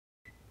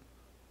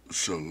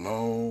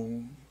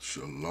Shalom,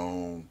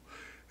 shalom,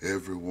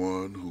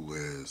 everyone who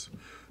has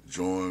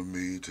joined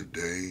me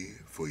today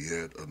for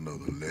yet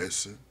another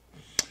lesson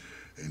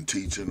and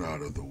teaching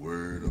out of the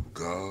Word of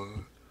God.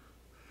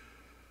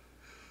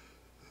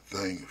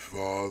 Thank you,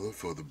 Father,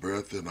 for the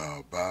breath in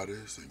our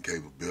bodies and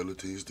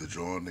capabilities to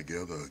join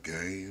together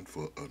again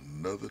for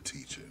another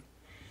teaching.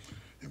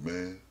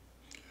 Amen.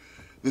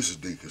 This is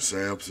Deacon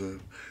Sampson,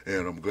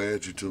 and I'm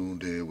glad you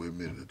tuned in with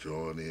me to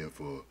join in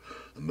for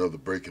another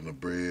breaking the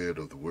bread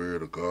of the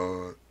Word of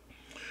God.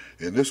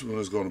 And this one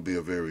is going to be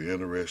a very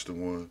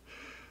interesting one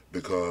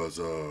because,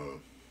 a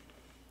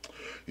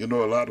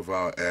lot of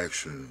our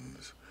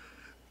actions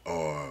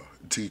are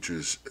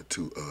teachers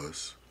to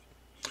us.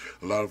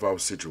 A lot of our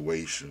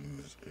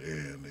situations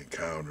and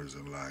encounters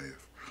in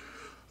life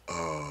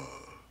uh,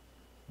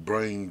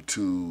 bring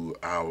to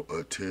our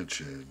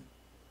attention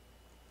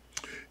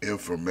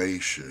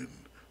information,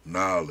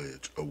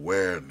 knowledge,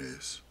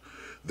 awareness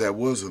that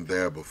wasn't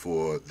there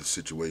before the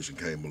situation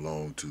came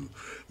along to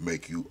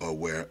make you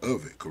aware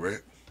of it,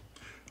 correct?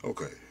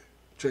 Okay,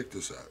 check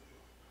this out.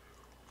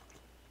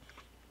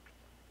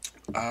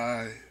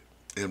 I,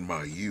 in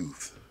my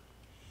youth,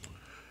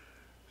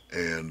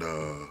 and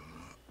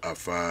I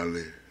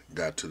finally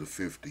got to the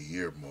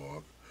 50-year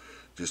mark,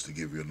 just to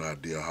give you an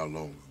idea how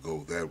long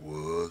ago that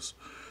was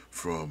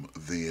from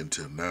then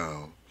till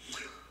now.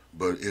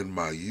 But in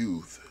my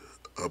youth,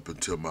 up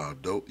until my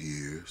adult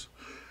years,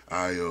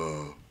 I've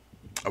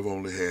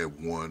only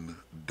had one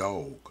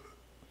dog.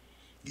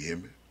 You hear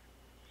me?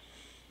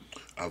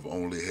 I've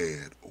only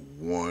had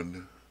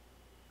one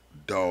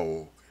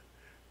dog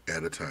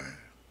at a time.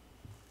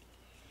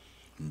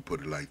 Let me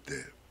put it like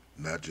that.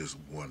 Not just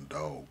one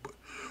dog, but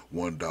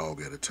one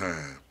dog at a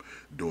time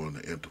during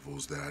the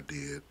intervals that I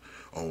did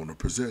own or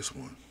possess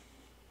one.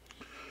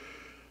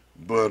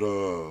 But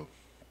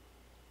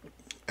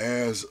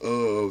as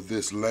of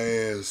this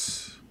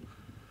last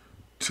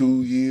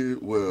 2 year,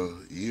 well,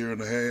 year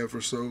and a half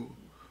or so,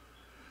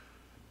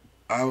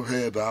 I've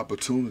had the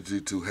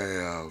opportunity to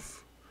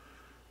have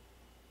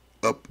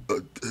up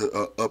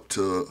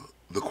to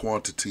the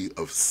quantity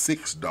of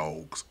 6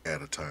 dogs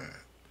at a time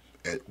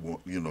at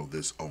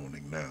this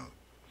owning now,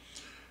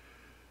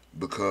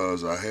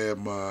 because I had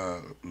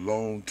my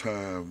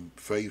longtime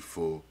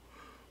faithful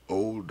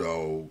old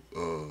dog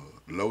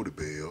Lodi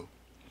Bell,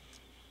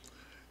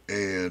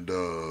 and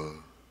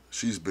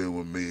she's been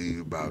with me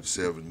about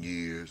 7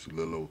 years,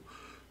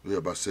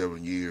 about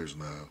 7 years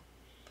now.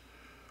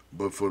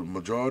 But for the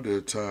majority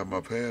of the time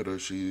I've had her,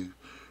 she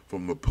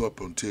from the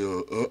pup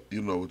until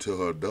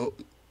her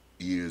adult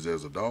years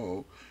as a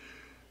dog,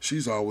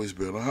 she's always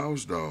been a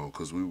house dog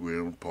because we were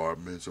in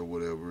apartments or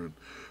whatever and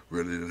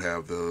really didn't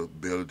have the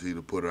ability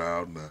to put her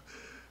out. And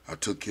I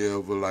took care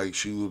of her like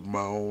she was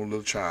my own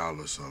little child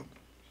or something.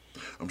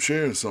 I'm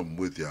sharing something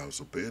with y'all,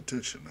 so pay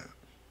attention now.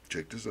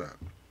 Check this out.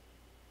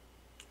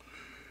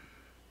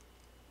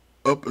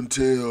 Up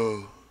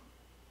until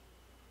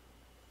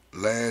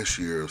last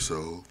year or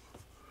so,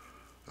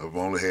 I've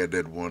only had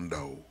that one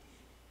dog.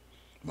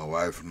 My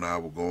wife and I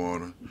were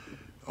going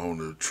on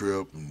a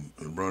trip and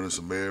running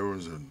some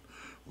errands, and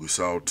we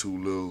saw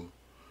 2 little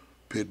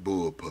pit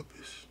bull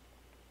puppies.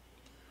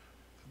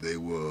 They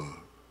were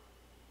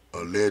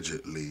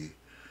allegedly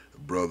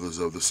brothers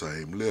of the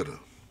same litter.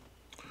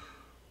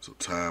 So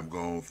time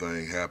gone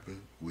thing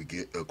happened. We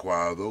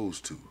acquire those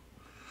 2.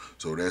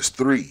 So that's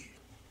 3.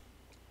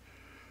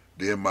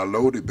 Then my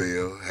Lodi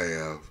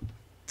Bell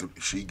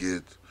she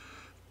gets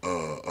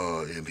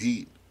in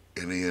heat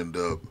and end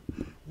up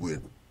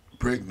with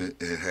pregnant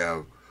and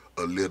have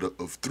a litter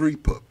of 3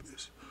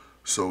 puppies.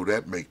 So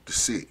that make the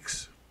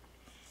 6.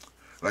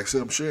 Like I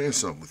said, I'm sharing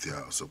something with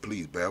y'all, so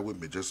please bear with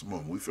me just a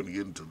moment. We finna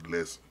get into the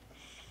lesson.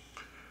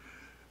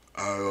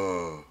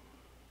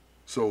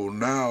 So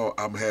now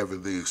I'm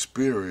having the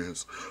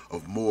experience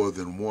of more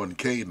than one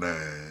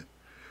canine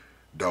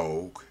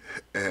dog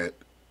at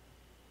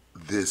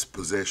this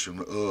possession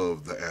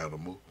of the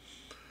animal.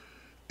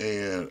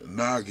 And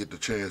now I get the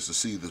chance to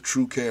see the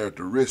true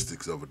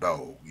characteristics of a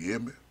dog. You hear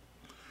me?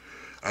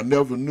 I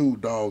never knew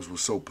dogs were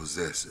so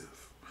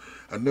possessive.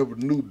 I never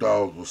knew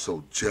dogs were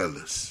so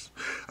jealous.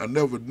 I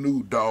never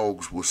knew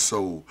dogs were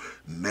so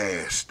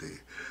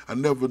nasty. I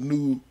never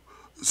knew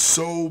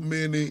so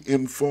many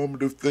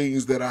informative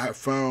things that I have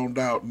found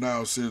out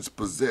now since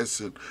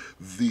possessing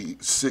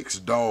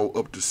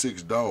up to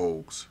 6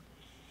 dogs,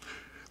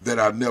 that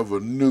I never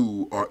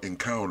knew or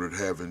encountered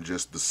having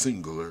just the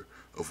singular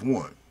of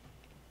one.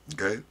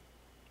 Okay?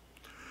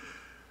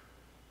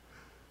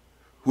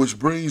 Which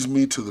brings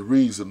me to the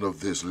reason of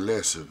this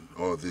lesson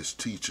or this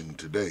teaching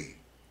today.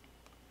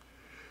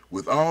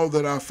 With all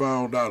that I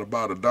found out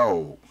about a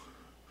dog,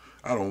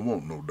 I don't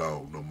want no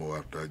dog no more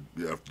after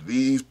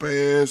these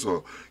pass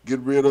or get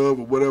rid of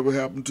or whatever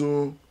happened to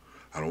them.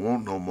 I don't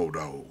want no more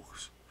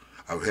dogs.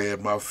 I've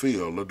had my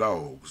fill of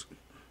dogs.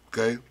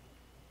 Okay?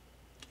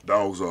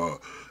 Dogs are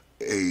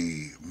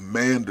a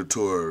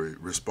mandatory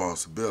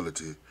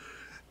responsibility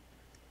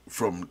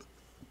from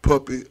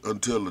puppy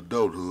until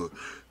adulthood,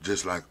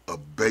 just like a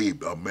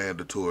baby, a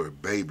mandatory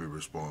baby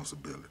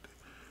responsibility.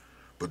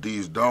 But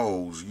these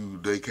dogs,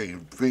 they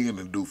can't fend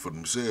and do for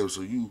themselves,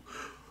 so you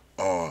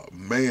are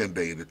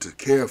mandated to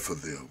care for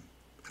them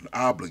and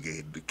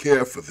obligated to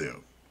care for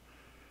them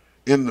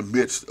in the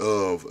midst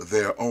of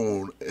their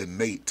own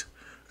innate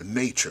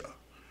nature.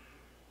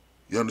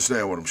 You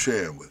understand what I'm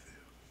sharing with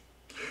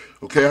you?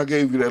 Okay, I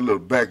gave you that little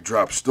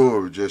backdrop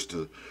story just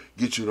to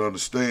get you to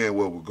understand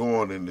where we're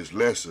going in this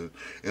lesson.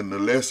 And the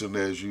lesson,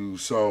 as you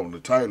saw in the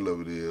title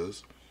of it,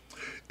 is,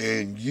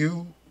 and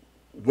you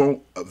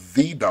want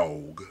the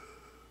dog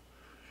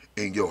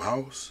in your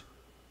house?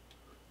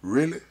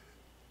 Really?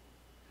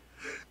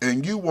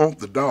 And you want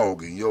the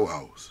dog in your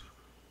house?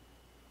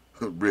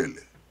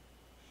 Really?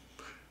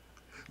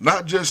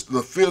 Not just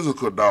the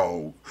physical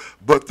dog,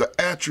 but the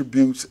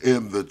attributes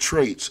and the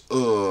traits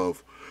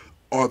of,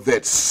 or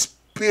that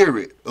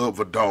spirit of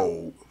a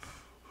dog,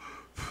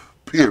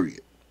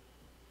 period.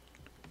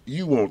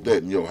 You want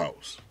that in your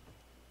house.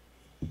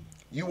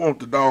 You want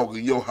the dog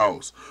in your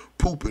house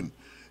pooping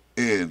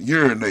and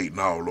urinating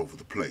all over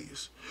the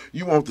place.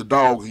 You want the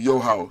dog in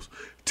your house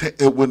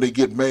when they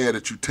get mad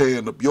at you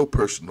tearing up your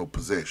personal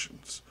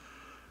possessions.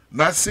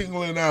 Not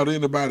singling out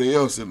anybody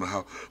else in the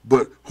house,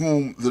 but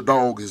whom the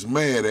dog is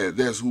mad at,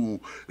 that's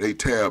who they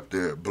tear up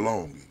their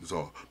belongings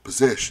or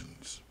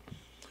possessions.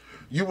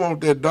 You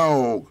want that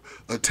dog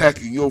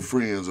attacking your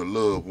friends or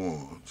loved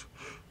ones.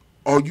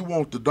 Or you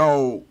want the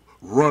dog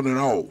running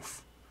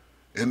off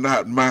and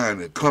not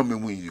minding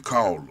coming when you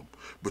call them.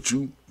 But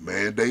you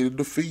mandated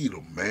to feed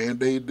them,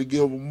 mandated to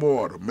give them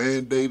water,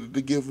 mandated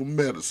to give them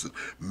medicine,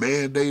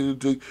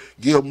 mandated to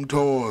give them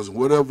toys,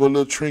 whatever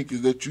little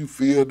trinkets that you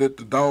feel that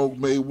the dog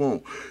may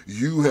want.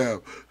 You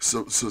have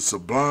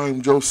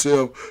sublimed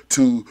yourself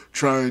to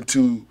trying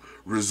to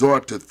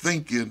resort to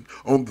thinking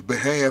on the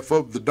behalf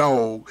of the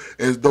dog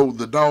as though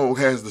the dog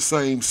has the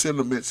same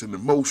sentiments and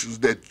emotions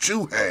that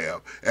you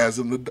have as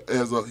a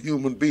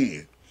human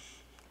being.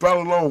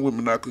 Follow along with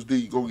me now, because then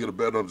you're gonna get a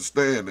better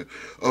understanding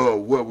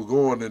of where we're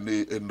going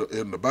in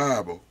the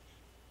Bible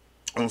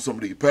on some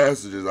of these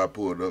passages I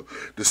pulled up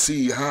to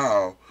see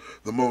how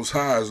the Most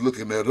High is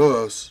looking at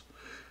us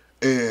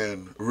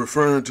and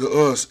referring to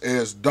us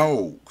as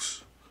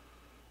dogs.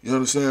 You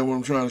understand what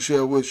I'm trying to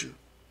share with you?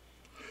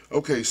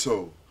 Okay,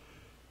 so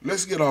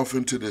let's get off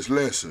into this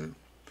lesson,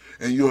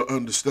 and you'll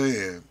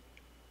understand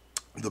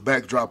the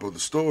backdrop of the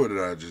story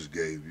that I just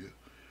gave you,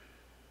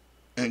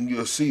 and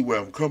you'll see where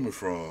I'm coming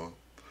from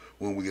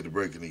when we get to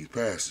breaking these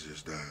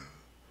passages down.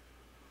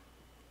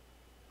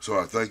 So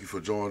I thank you for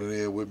joining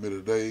in with me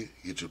today.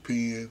 Get your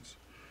pens,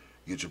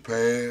 get your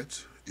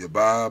pads, your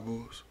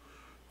Bibles,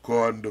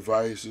 recording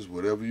devices,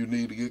 whatever you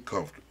need to get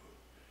comfortable.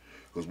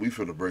 Because we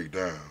finna break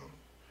down.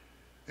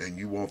 And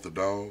you want the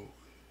dog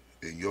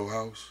in your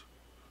house?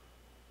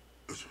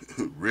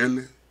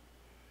 Really?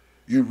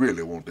 You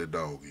really want that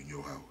dog in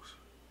your house?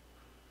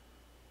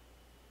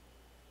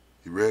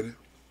 You ready?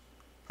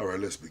 All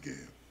right, let's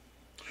begin.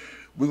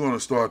 We're going to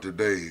start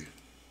today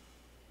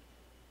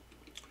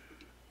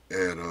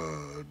at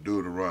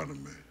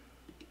Deuteronomy,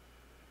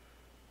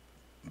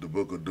 the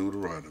book of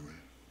Deuteronomy.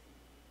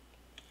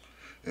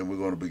 And we're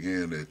going to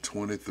begin at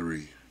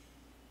 23,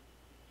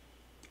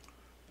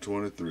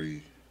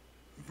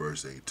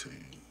 verse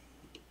 18.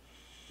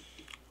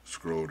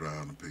 Scroll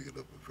down and pick it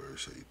up at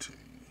verse 18.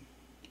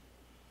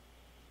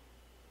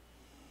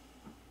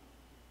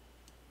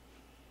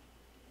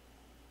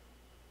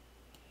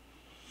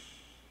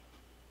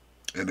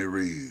 And it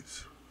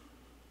reads,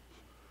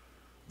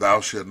 Thou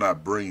shalt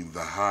not bring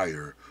the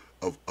hire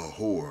of a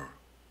whore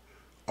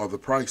or the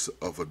price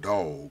of a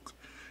dog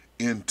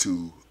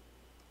into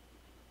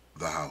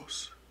the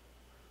house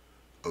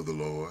of the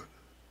Lord,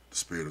 the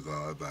Spirit of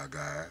God, thy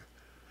God,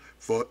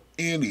 for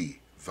any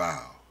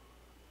vow.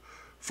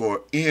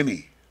 For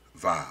any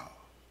vow.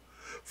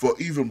 For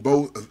even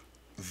both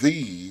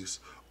these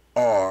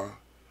are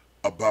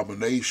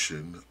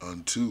abomination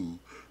unto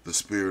the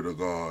Spirit of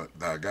God,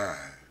 thy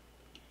God.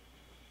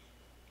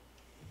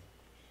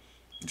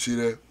 You see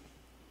that?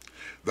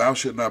 Thou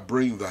shalt not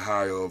bring the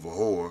hire of a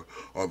whore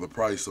or the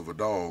price of a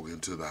dog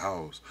into the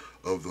house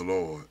of the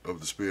Lord, of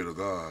the Spirit of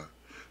God,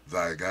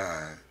 thy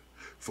God,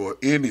 for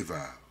any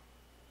vow.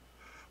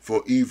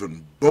 For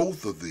even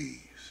both these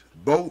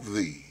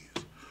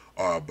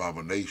are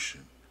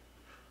abomination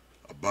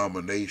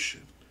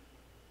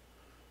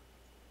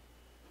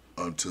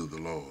unto the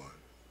Lord,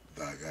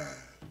 thy God.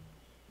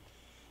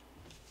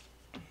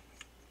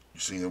 You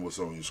seeing what's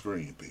on your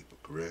screen, people,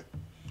 correct?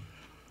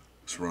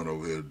 Let's run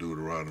over here to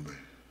Deuteronomy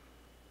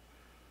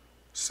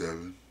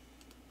 7.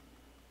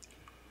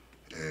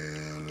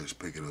 And let's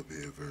pick it up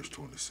here at verse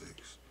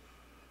 26.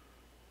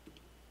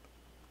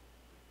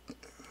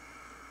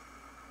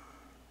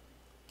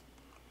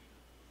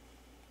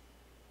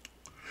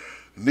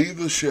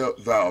 Neither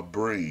shalt thou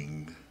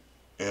bring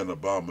an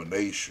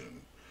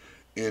abomination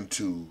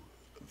into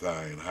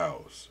thine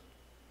house,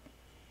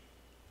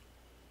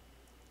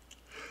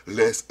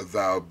 lest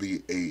thou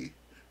be a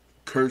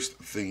cursed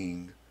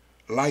thing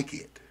like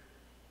it.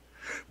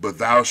 But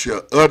thou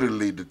shalt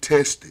utterly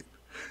detest it,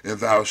 and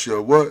thou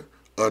shalt what?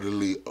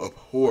 Utterly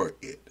abhor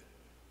it.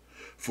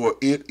 For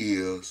it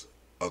is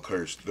a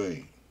cursed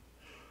thing.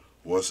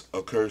 What's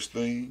a cursed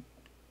thing?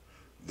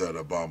 That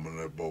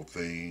abominable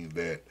thing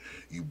that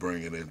you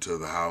bring it into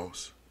the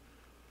house.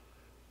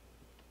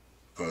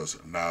 Because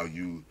now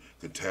you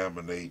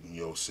contaminating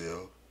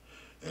yourself,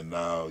 and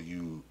now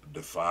you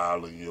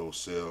defiling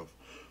yourself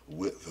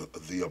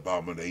with the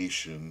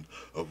abomination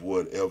of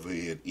whatever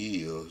it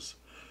is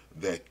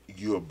that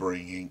you're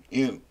bringing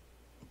in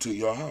to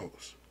your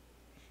house.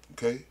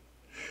 Okay?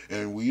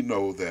 And we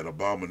know that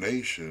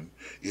abomination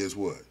is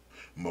what?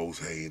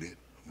 Most hated,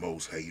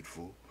 most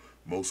hateful,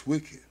 most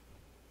wicked.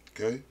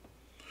 Okay?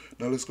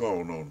 Now let's go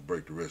on and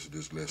break the rest of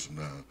this lesson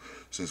down.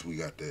 Since we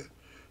got that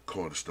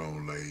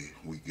cornerstone laid,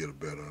 we get a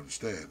better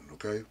understanding,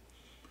 okay?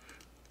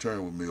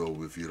 Turn with me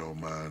over, if you don't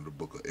mind, the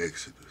book of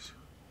Exodus.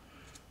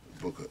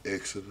 The book of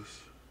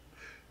Exodus.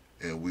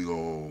 And we're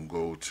going to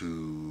go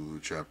to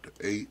chapter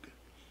 8.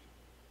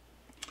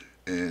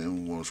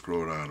 And we want to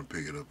scroll down and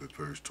pick it up at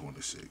verse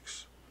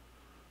 26.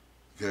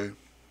 Okay?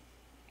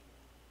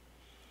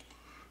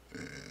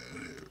 And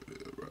here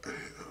it is right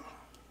here.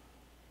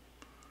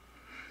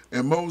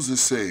 And Moses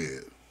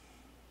said,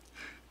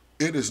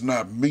 it is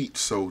not meet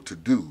so to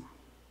do,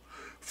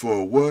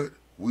 for what?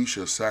 We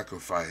shall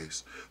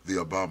sacrifice the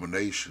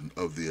abomination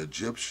of the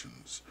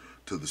Egyptians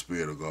to the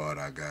Spirit of God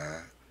our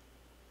God.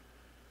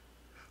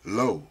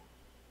 Lo,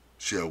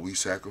 shall we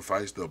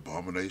sacrifice the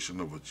abomination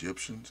of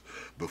Egyptians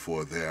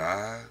before their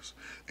eyes,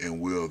 and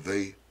will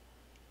they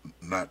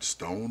not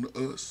stone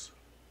us?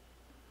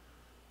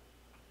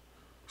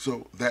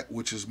 So that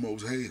which is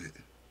most hated,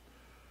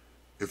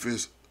 if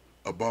it's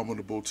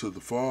abominable to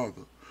the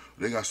Father,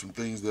 they got some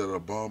things that are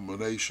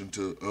abomination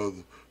to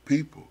other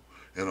people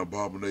and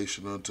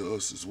abomination unto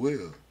us as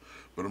well.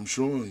 But I'm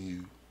showing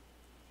you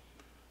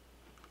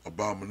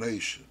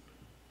abomination.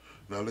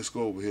 Now let's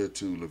go over here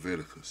to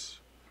Leviticus.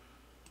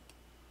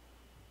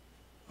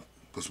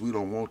 Because we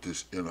don't want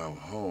this in our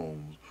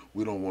homes.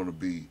 We don't want to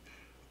be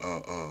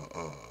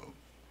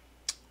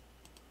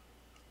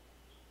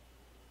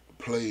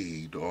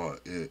plagued or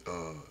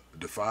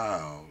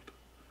defiled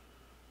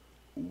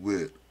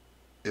with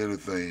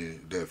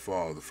anything that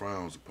Father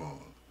frowns upon.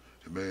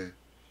 Amen.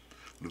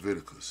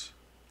 Leviticus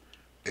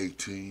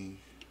 18,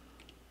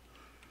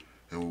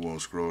 and we want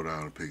to scroll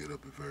down and pick it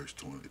up at verse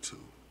 22.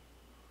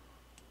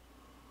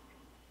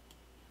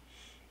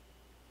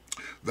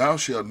 Thou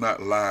shalt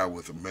not lie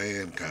with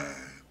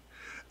mankind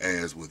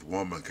as with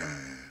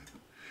womankind.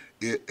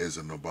 It is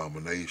an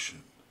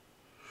abomination.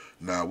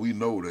 Now we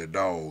know that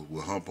dogs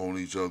will hump on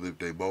each other if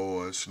they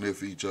boys,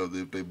 sniff each other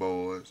if they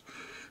boys,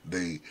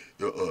 they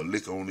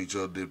lick on each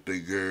other if they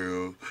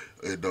girls.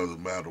 It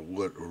doesn't matter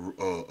what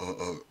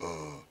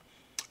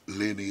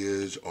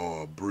lineage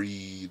or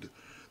breed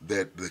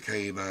that the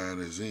canine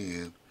is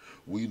in.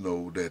 We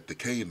know that the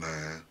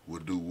canine will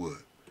do what?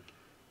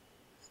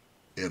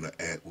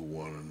 Interact with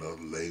one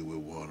another, lay with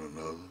one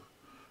another,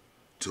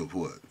 to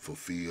what?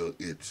 Fulfill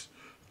its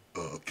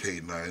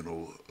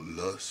canine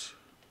lust.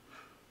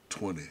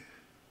 20,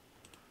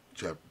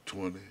 chapter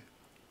 20,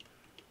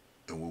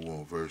 and we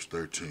want verse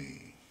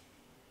 13.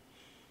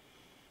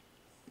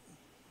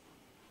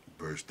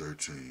 Verse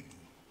 13.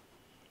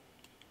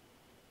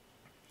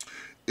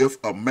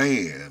 If a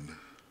man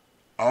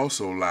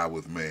also lie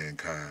with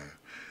mankind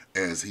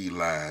as he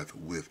lieth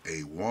with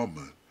a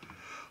woman,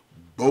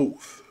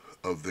 both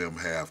of them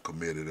have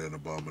committed an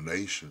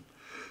abomination.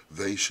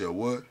 They shall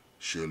what?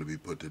 Surely be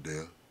put to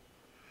death.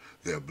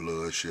 Their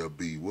blood shall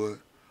be what?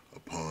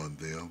 Upon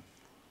them.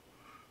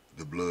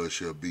 The blood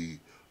shall be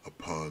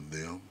upon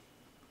them.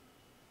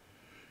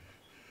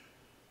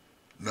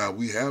 Now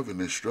we have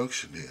an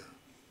instruction here.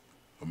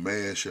 A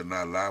man shall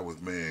not lie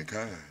with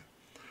mankind.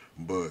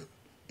 But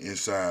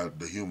inside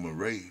the human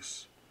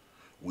race,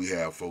 we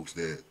have folks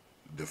that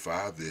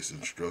defy this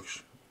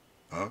instruction.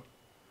 Huh?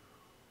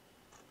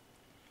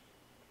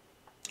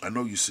 I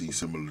know you see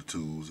similar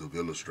tools of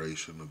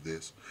illustration of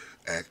this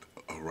act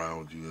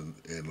around you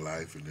in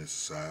life and in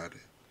society.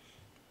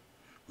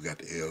 We got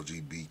the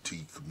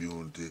LGBT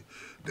community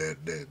that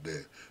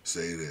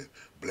say that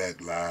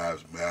Black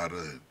Lives Matter,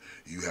 and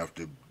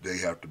they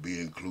have to be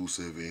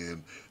inclusive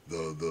in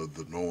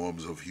the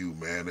norms of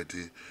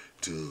humanity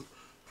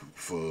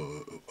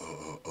for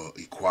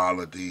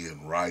equality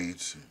and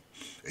rights and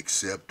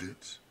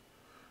acceptance.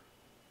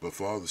 But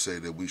Father say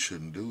that we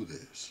shouldn't do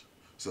this.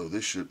 So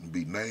this shouldn't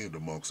be named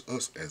amongst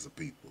us as a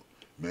people.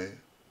 Man.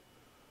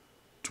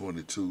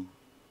 22,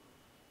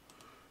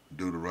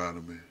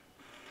 Deuteronomy.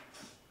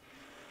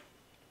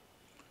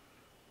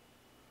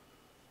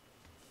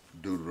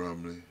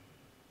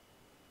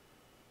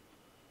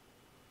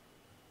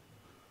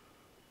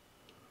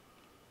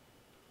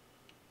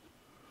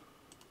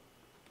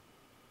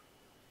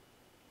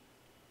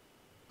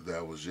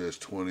 That was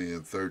just 20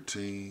 and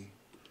 13.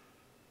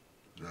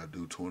 Did I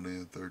do 20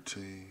 and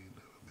 13?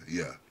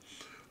 Yeah.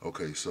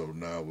 Okay, so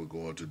now we're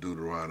going to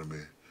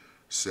Deuteronomy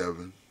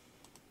 7.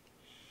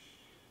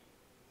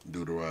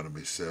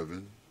 Deuteronomy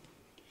 7.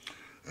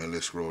 And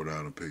let's scroll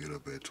down and pick it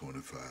up at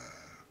 25.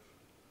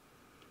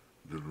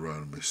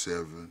 Deuteronomy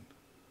 7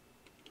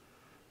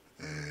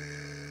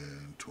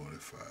 and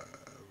 25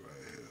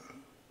 right here.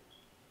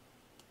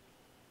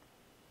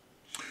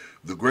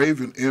 The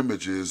graven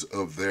images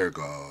of their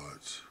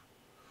gods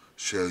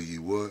shall ye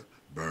what?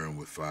 Burn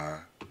with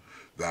fire.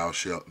 Thou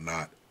shalt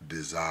not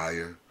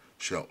desire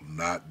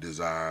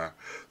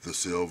the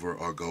silver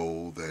or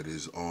gold that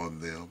is on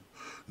them,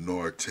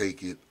 nor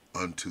take it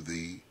unto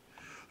thee,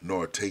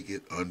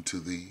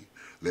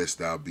 lest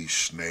thou be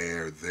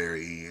snared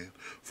therein,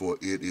 for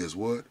it is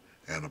what?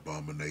 An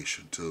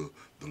abomination to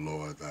the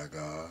Lord thy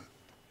God.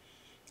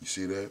 You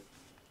see that?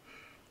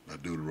 Now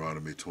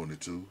Deuteronomy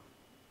 22.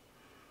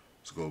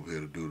 Let's go over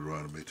here to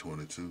Deuteronomy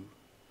 22.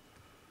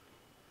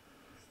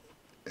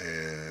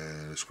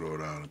 And let's scroll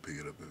down and pick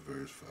it up at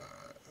verse 5.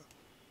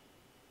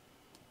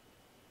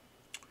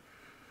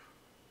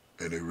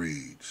 And it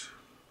reads,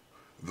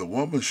 the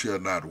woman shall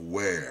not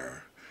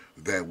wear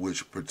that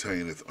which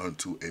pertaineth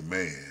unto a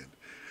man,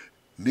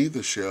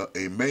 neither shall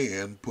a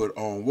man put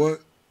on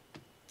what?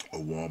 A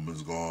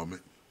woman's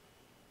garment.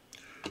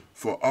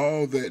 For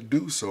all that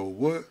do so,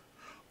 what?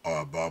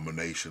 Are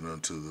abomination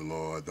unto the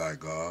Lord thy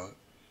God.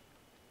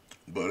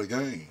 But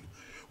again,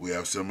 we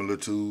have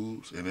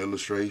similitudes and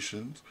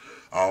illustrations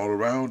all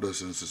around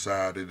us in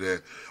society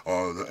that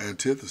are the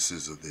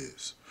antithesis of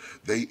this.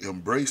 They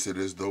embrace it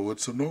as though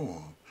it's a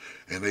norm.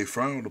 And they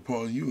frown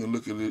upon you and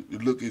look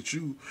at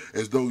you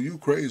as though you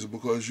crazy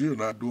because you're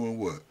not doing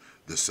what?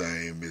 The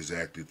same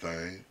exact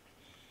thing.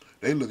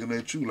 They looking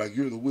at you like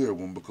you're the weird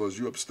one because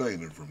you're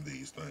abstaining from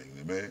these things,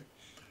 amen?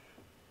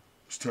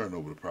 Let's turn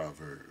over to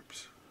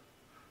Proverbs.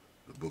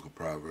 The book of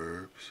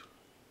Proverbs.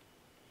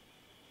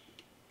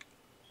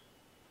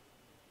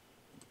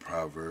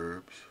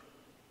 Proverbs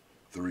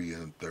 3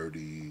 and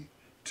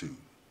 32.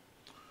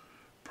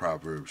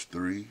 Proverbs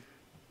 3.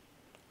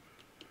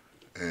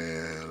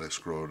 And let's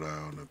scroll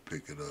down and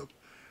pick it up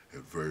at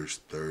verse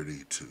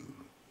 32.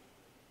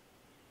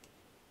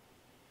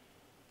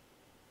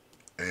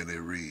 And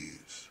it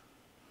reads,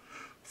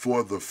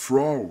 for the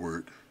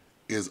froward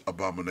is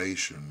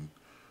abomination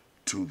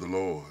to the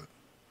Lord,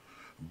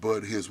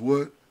 but his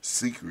what?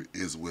 Secret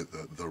is with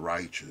the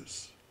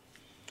righteous.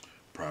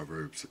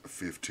 Proverbs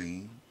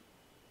 15.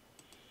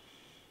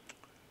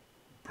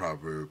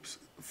 Proverbs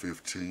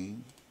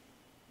 15.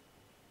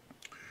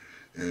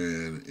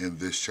 And in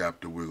this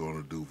chapter, we're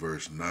going to do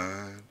verse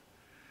 9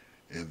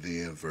 and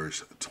then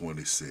verse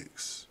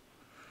 26.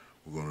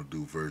 We're going to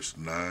do verse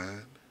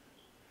 9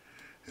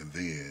 and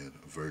then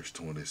verse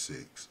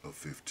 26 of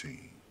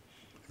 15.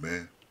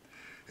 Amen?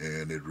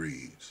 And it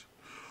reads,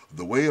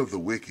 the way of the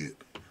wicked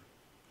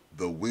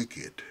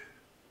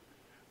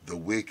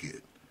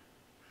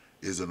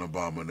is an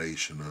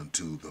abomination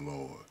unto the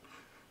Lord,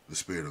 the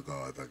Spirit of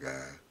God, thy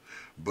God.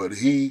 But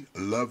he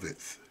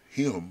loveth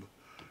him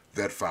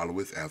that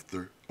followeth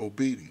after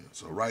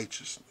obedience or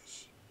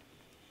righteousness.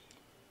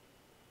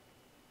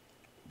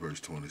 Verse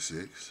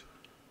 26.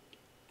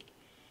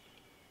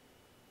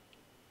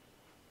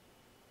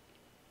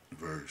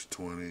 Verse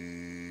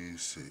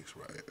 26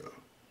 right here.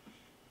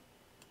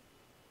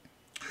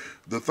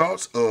 The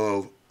thoughts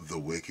of the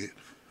wicked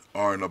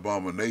are an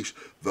abomination.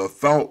 The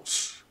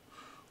thoughts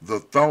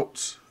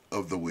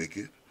of the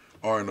wicked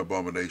are an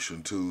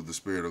abomination to the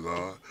Spirit of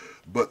God,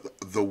 but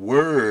the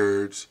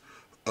words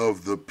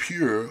of the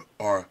pure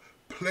are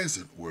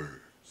pleasant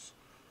words.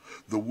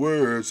 The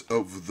words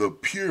of the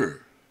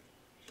pure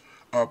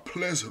are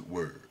pleasant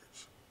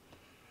words.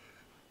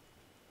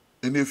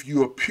 And if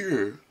you are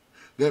pure,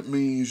 that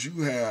means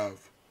you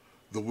have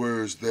the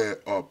words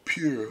that are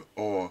pure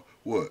or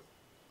what?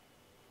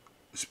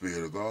 The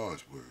Spirit of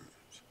God's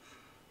words.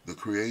 The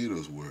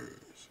Creator's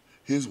words.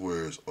 His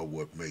words are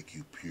what make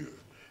you pure.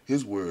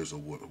 His words are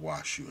what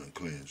wash you and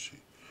cleanse you.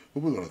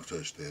 But we're going to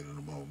touch that in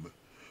a moment.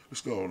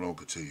 Let's go on and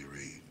continue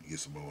reading, get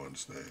some more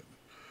understanding.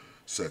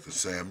 2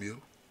 Samuel.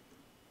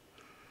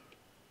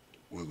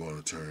 We're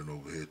going to turn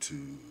over here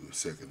to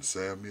 2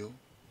 Samuel.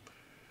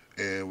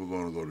 And we're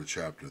going to go to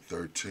chapter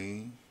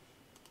 13.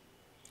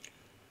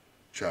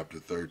 Chapter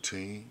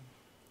 13.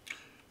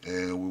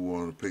 And we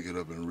want to pick it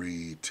up and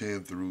read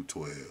 10 through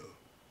 12.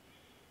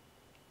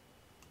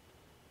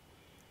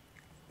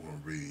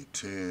 We'll read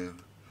 10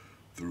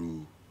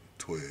 through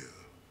 12.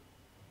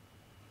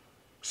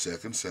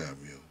 2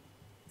 Samuel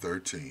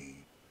 13,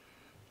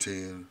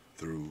 10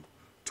 through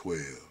 12.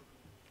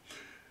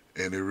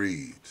 And it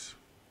reads,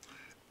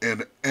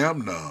 and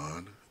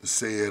Amnon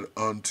said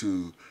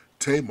unto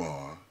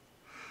Tamar,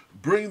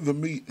 bring the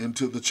meat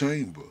into the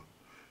chamber,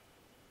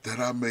 that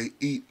I may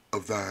eat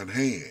of thine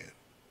hand.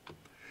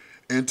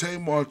 And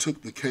Tamar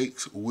took the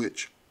cakes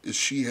which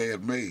she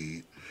had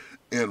made,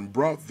 and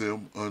brought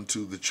them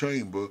unto the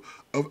chamber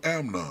of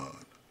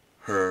Amnon,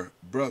 her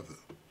brother.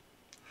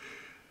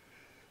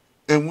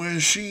 And when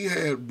she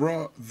had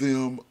brought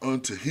them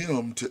unto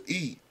him to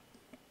eat,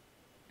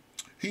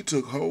 he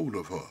took hold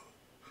of her,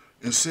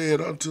 and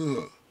said unto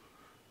her,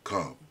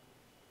 come,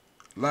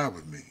 lie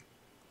with me,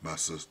 my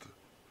sister.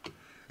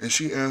 And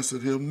she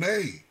answered him,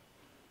 nay,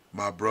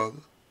 my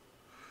brother.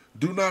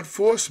 Do not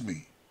force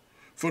me,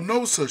 for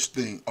no such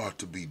thing ought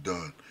to be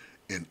done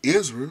in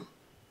Israel.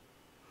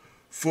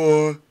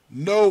 For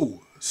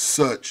no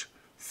such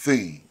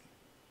thing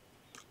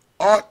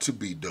ought to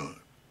be done.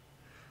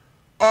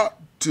 Ought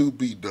to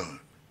be done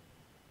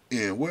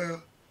in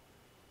where?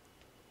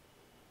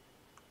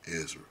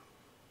 Israel.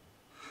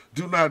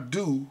 Do not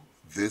do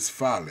this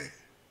folly.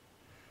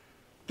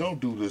 Don't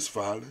do this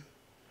folly.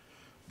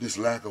 This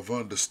lack of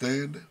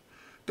understanding.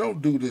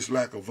 Don't do this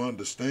lack of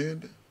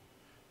understanding.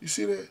 You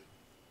see that?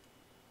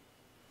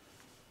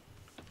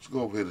 Let's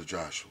go over here to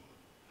Joshua.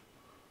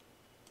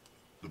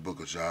 The book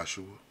of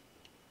Joshua.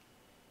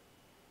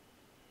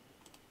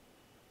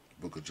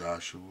 Book of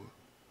Joshua,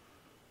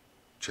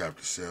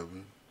 chapter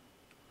 7.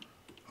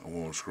 I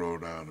want to scroll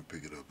down and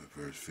pick it up at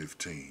verse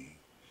 15.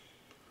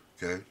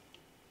 Okay?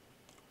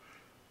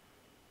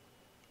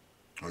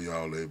 Are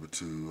y'all able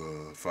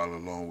to follow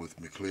along with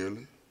me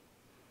clearly?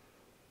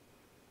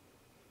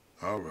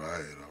 All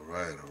right.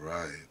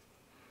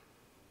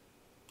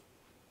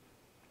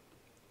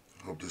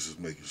 Hope this is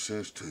making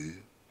sense to you.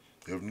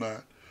 If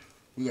not,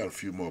 we got a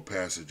few more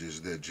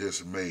passages that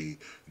just may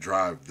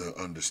drive the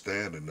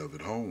understanding of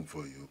it home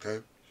for you, okay?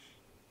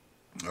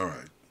 All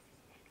right.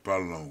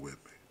 Follow along with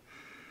me.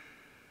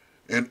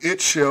 And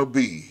it shall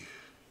be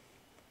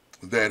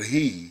that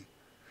he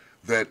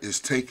that is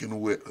taken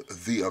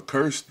with the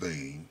accursed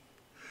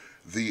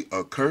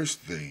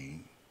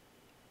thing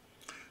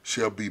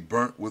shall be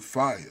burnt with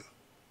fire.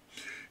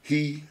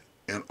 He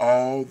and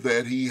all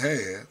that he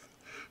hath,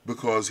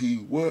 because he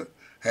what?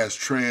 Has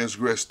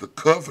transgressed the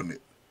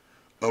covenant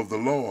of the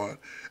Lord,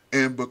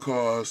 and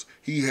because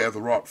he hath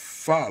wrought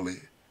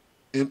folly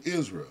in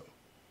Israel.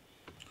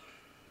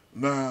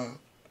 Now,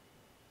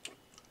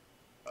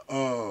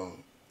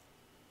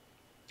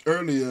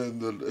 earlier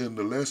in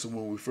the lesson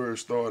when we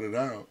first started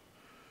out,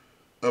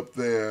 up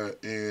there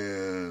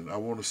in, I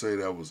want to say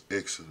that was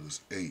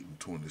Exodus 8 and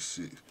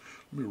 26.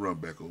 Let me run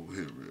back over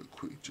here real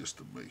quick just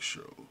to make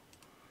sure.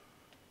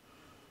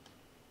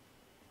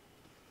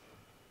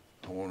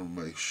 I want to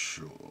make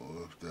sure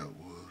if that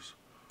was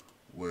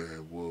where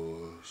it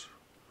was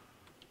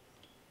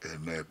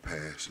in that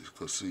passage.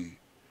 Because see,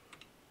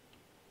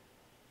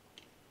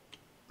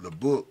 the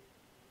book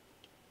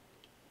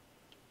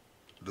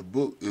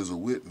is a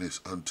witness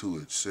unto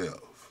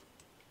itself.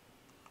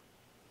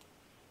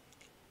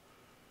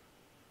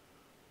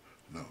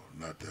 No,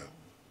 not that one.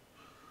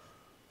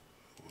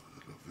 Was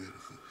it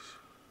Leviticus?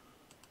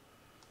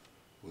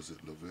 Was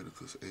it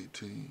Leviticus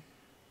 18?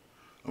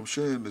 I'm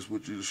sharing this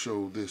with you to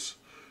show this.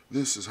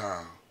 This is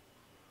how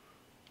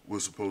we're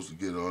supposed to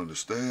get an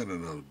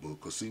understanding of the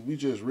book. Because see, we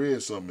just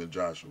read something in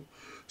Joshua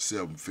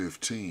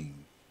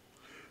 7:15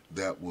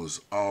 that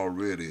was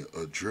already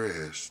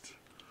addressed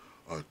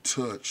or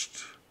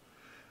touched,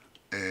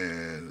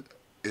 and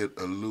it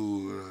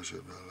allured, I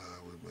should not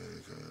lie with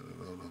mankind.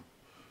 No.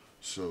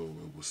 So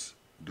it was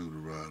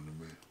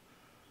Deuteronomy.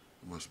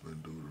 It must have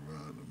been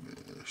Deuteronomy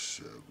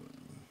 7.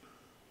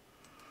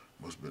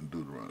 Must have been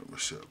Deuteronomy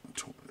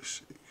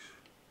 7:26.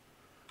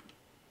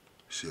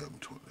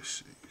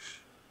 7:26.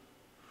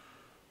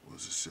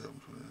 Was it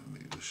 7:20?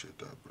 Neither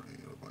should I bring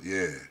it about.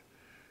 Yeah,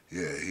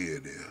 here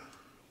it is.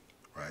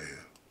 Right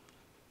here.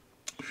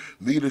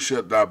 Neither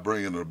shalt thou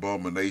bring an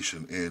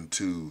abomination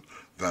into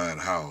thine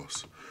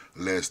house,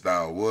 lest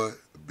thou what?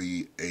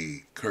 Be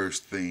a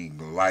cursed thing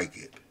like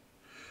it.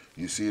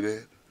 You see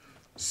that?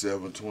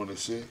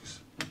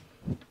 7:26.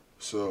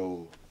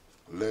 So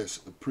let's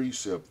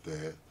precept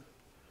that.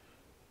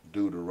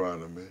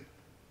 Deuteronomy.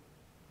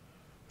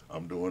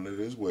 I'm doing it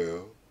as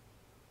well.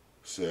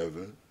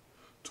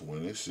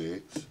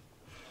 7:26.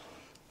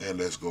 And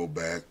let's go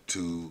back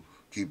to,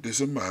 keep this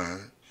in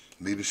mind.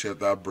 Neither shalt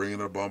thou bring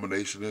an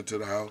abomination into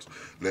the house,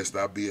 lest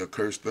thou be a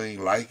cursed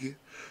thing like it.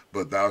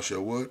 But thou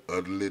shalt what?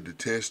 Utterly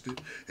detest it,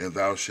 and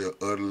thou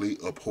shalt utterly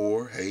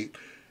abhor, hate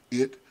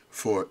it,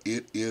 for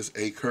it is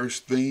a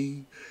cursed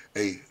thing,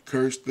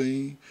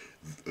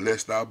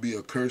 lest thou be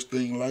a cursed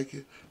thing like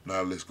it.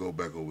 Now let's go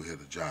back over here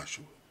to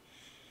Joshua.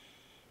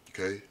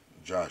 Okay?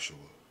 Joshua.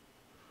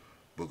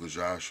 Book of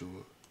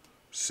Joshua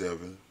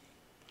 7.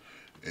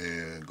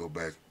 And go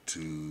back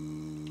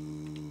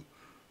to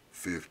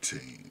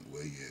 15.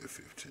 Well, yeah,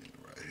 15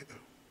 right here.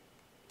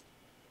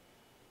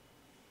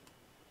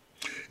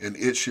 And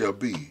it shall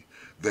be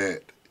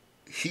that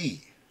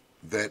he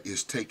that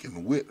is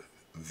taken with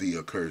the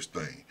accursed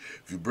thing.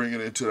 If you bring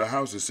it into the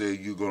house, it says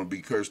you're going to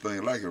be cursed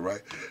thing like it,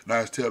 right? Now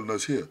it's telling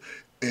us here,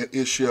 and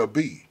it shall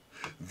be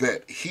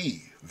that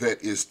he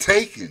that is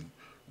taken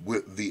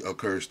with the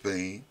accursed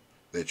thing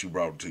that you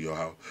brought into your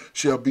house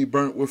shall be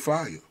burnt with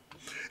fire,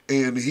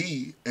 and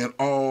he and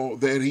all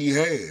that he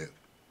had.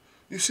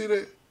 You see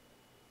that?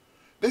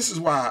 This is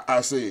why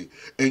I say,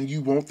 and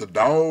you want the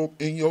dog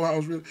in your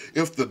house, really?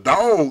 If the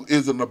dog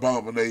is an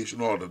abomination,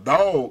 or the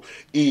dog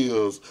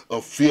is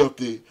a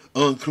filthy,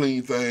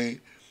 unclean thing,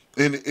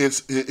 and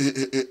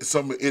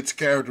some of its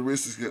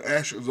characteristics and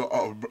actions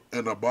are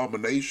an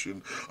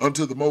abomination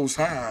unto the Most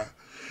High,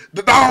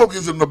 the dog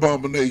is an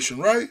abomination,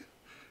 right?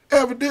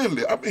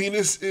 Evidently, I mean,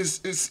 it's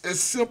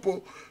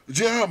simple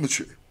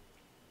geometry.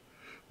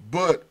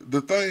 But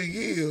the thing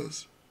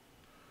is,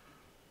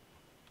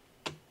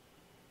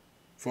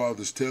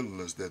 Father's telling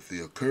us that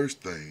the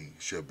accursed thing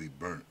shall be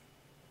burnt,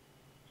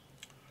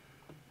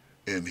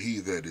 and he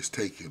that is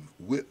taken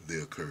with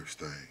the accursed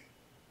thing.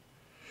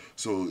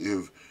 So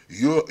if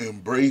you're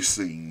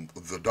embracing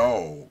the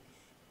dog,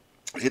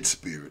 its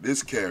spirit,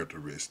 its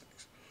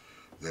characteristics,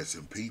 that's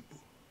in people,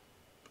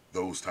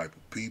 those type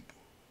of people,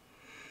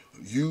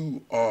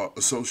 you are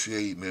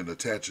associating and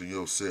attaching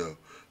yourself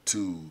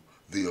to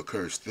the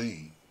accursed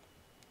thing.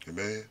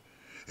 Amen?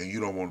 And you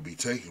don't want to be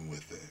taken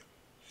with that.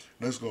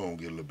 Let's go and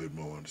get a little bit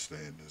more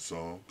understanding in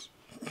Psalms.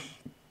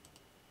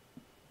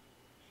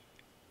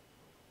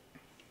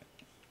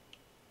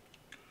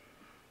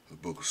 The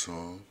book of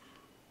Psalms.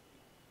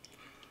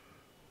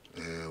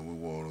 And we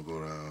want to go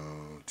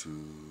down to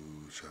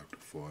chapter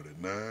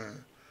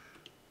 49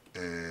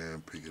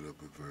 and pick it up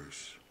at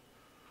verse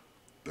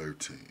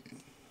 13.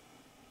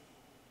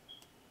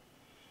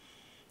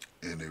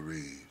 And it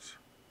reads,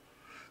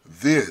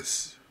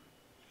 this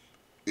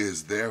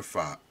is their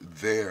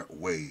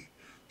way.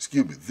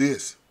 Excuse me,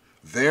 this,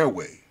 their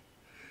way,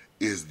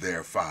 is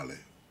their folly.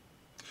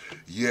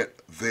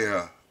 Yet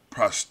their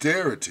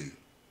posterity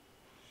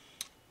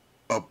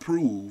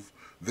approve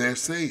their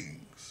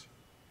sayings.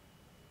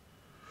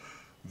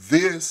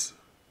 This,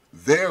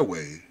 their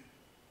way,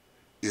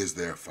 is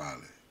their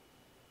folly.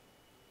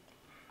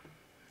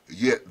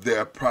 Yet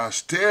their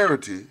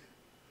posterity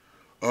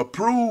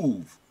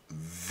approve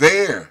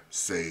their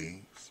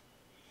sayings.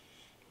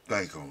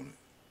 Think on it.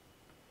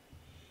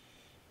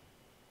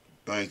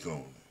 Think on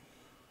it.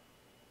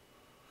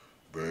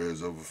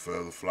 Birds of a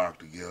feather flock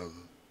together.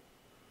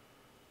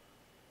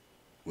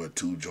 Where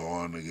two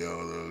join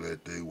together,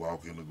 let they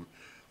walk in the group.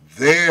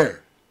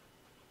 Their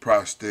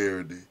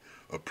posterity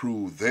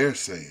approve their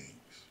sayings.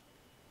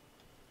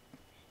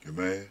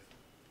 Amen.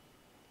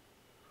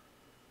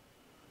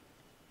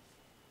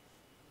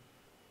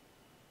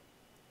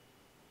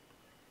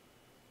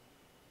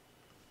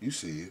 You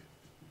see it.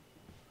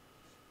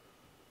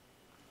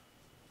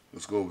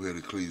 Let's go over here to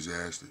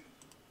Ecclesiastes.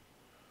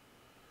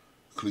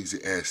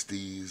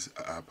 Ecclesiastes,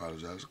 I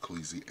apologize,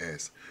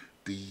 Ecclesiastes.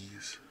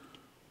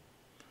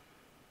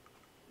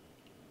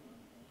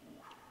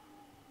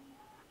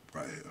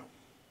 Right here.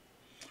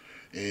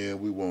 And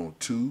we want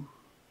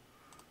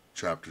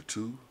chapter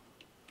 2,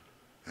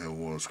 and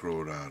we want to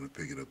scroll down and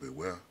pick it up at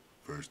well,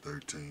 verse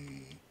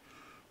 13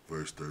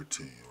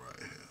 right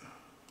here.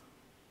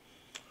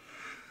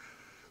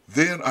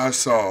 Then I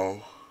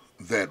saw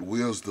that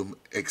wisdom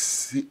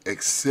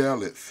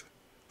excelleth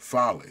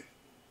folly,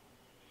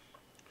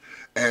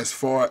 as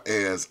far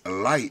as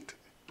light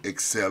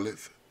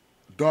excelleth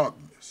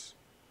darkness.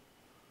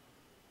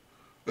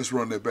 Let's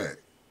run that back.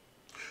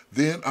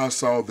 Then I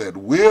saw that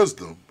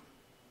wisdom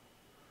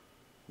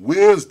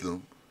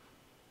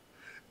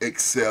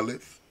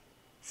excelleth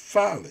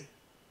folly,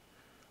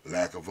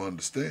 lack of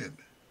understanding.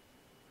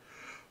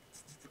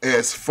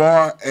 As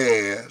far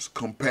as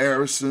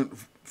comparison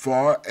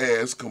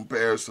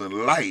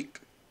light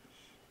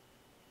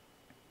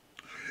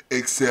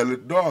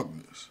excelleth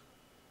darkness.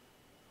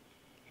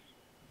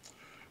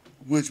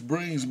 Which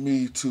brings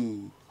me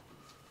to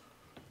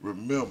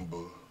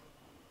remember,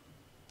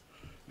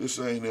 this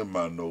ain't in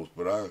my notes,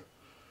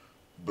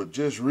 but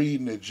just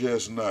reading it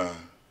just now,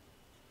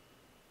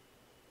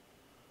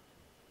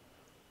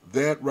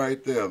 that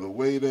right there, the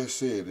way that's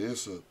said,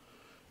 it's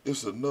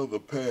another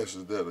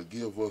passage that'll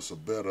give us a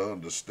better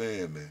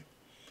understanding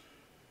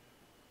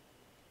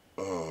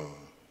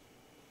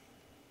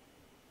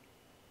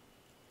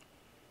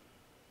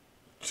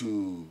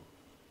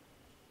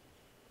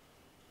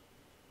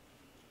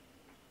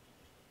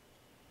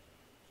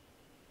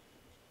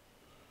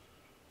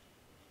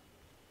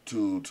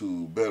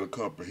to better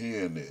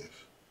comprehend this.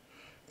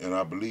 And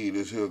I believe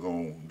this here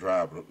gonna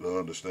drive the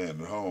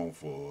understanding home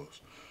for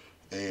us.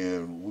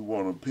 And we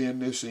want to pin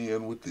this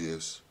in with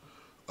this.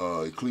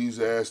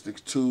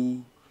 Ecclesiastes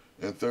 2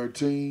 and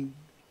 13.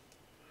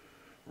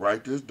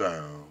 Write this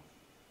down.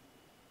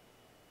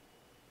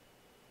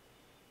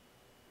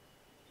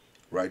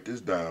 Write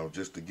this down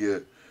just to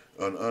get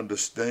an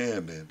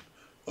understanding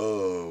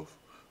of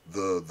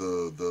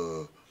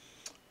the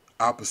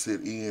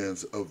opposite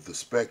ends of the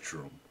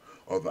spectrum,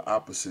 or the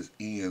opposite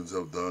ends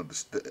of the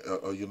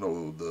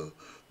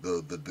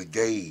the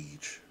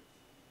gauge.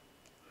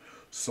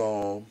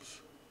 Psalms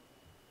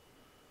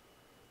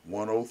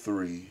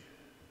 103,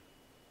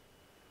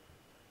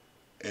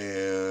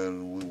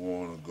 and we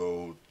want to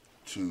go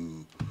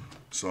to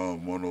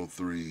Psalm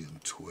 103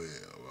 and 12,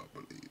 I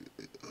believe.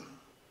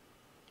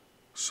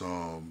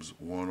 Psalms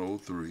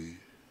 103.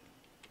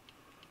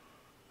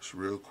 It's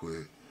real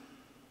quick,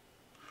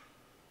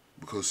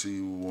 because see,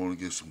 we want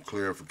to get some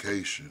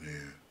clarification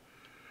here.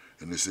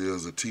 And this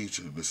is a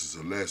teaching, this is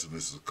a lesson,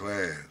 this is a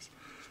class,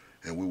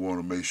 and we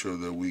want to make sure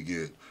that we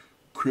get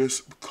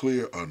crisp,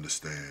 clear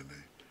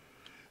understanding,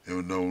 and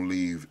we don't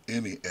leave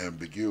any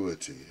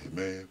ambiguity.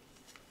 Amen.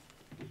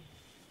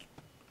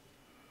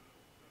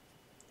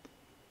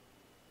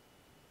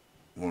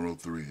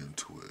 103 and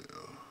 12.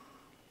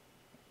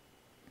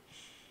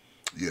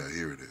 Yeah,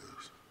 here it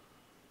is.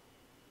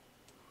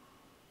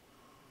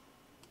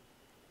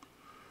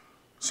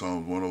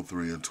 Psalms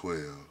 103 and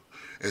 12.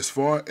 As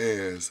far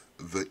as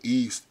the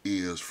east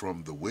is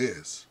from the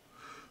west,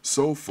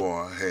 so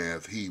far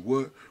hath he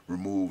what?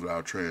 Removed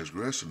our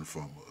transgression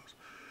from us.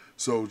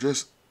 So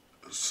just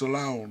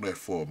allow on that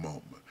for a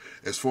moment.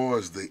 As far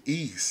as the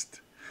east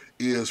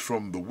is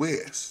from the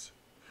west,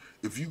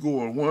 if you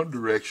go in one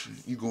direction,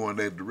 you go in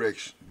that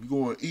direction. If you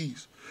go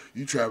east,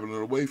 you're traveling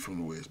away from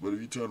the west. But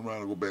if you turn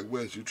around and go back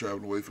west, you're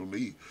traveling away from the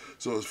east.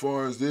 So as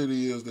far as it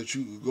is that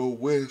you could go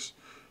west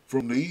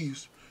from the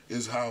east,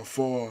 is how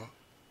far.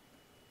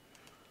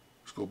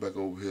 Let's go back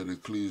over here to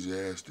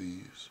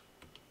Ecclesiastes.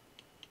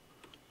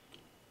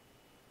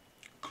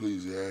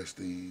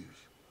 Ecclesiastes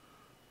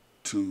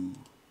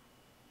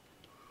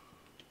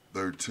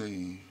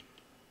 2:13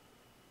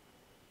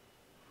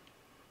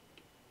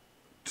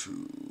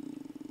 to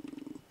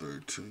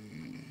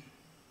 13.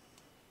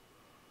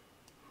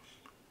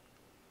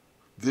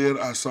 Then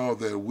I saw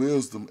that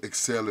wisdom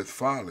excelleth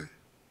folly,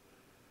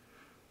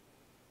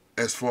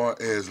 as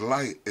far as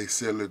light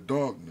excelleth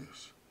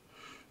darkness.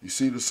 You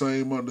see the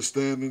same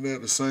understanding there,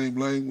 the same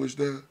language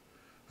there?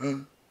 Huh?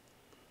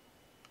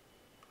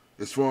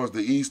 As far as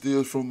the east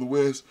is from the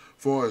west,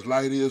 as far as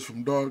light is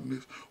from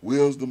darkness,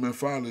 wisdom and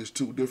folly is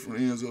two different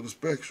ends of the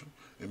spectrum.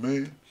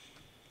 Amen?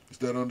 Is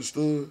that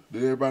understood?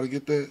 Did everybody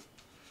get that?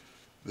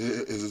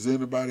 Is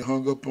anybody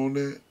hung up on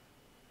that?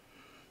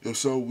 If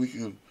so, we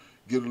can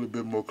get a little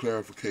bit more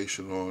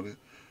clarification on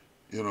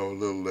it, a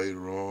little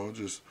later on.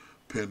 Just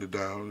pen it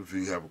down. If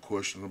you have a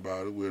question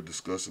about it, we'll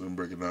discuss it and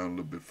break it down a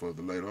little bit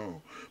further later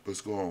on. But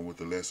let's go on with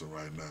the lesson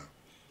right now.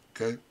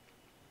 Okay?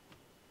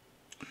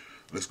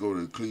 Let's go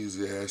to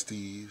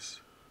Ecclesiastes.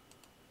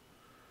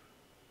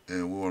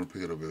 And we want to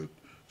pick it up at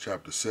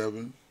chapter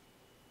 7.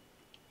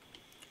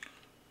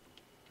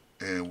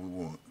 And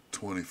we want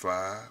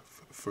 25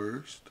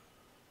 first.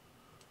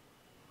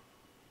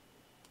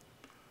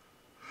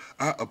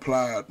 I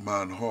applied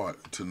mine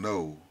heart to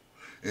know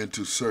and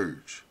to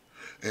search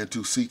and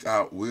to seek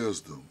out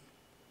wisdom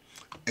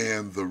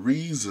and the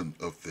reason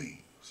of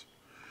things,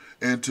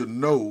 and to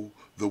know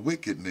the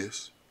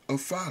wickedness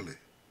of folly,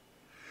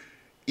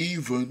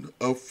 even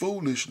of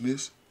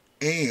foolishness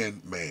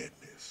and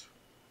madness.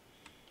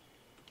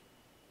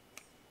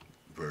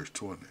 Verse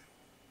 20.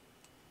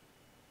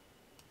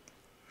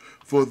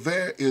 For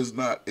there is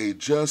not a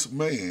just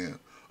man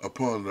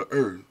upon the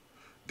earth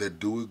that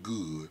doeth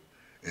good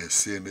and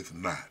sinneth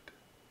not.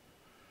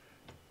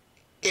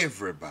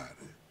 Everybody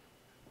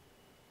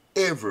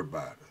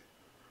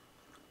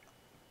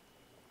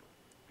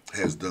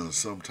has done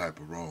some type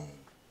of wrong.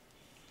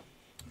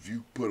 If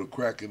you put a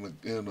crack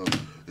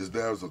if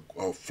there's a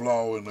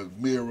flaw in the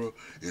mirror,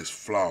 it's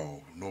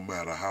flawed, no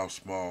matter how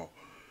small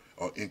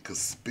or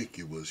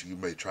inconspicuous you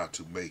may try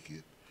to make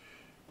it.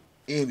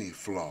 Any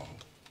flaw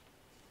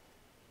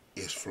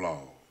is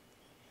flawed.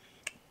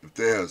 If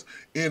there's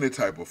any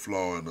type of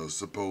flaw in a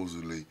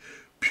supposedly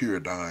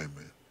pure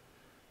diamond,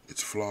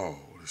 it's flawed.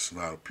 It's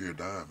not a pure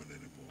diamond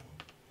anymore.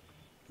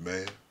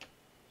 Man.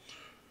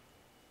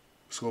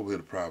 Let's go over here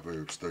to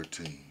Proverbs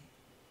 13.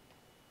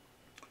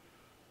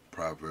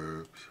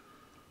 Proverbs.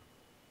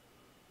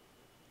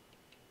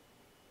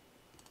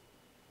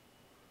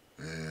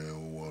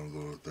 And we want to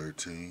go to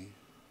 13.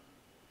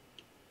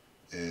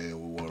 And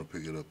we want to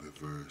pick it up at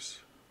verse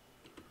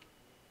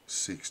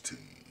 16.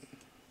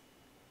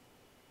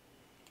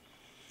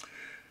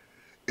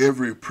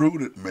 Every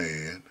prudent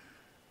man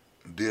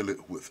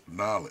dealeth with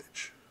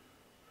knowledge,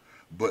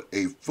 but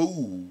a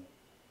fool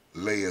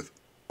layeth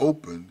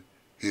open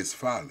his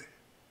folly.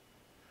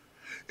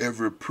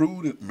 Every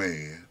prudent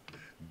man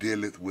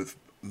dealeth with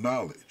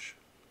knowledge.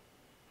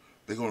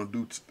 They're going to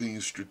do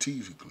things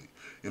strategically,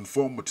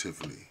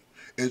 informatively,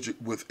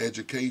 with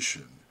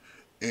education,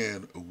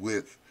 and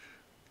with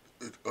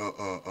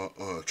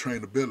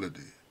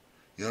trainability.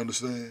 You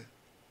understand?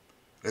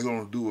 They're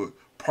going to do it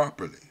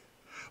properly.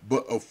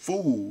 But a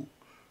fool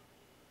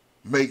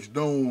makes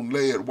known,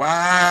 lay it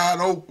wide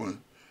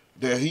open,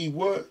 that he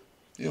what?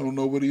 He don't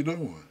know what he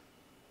doing.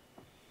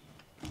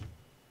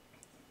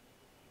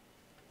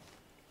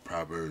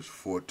 Proverbs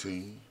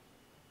 14.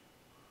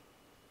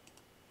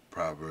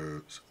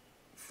 Proverbs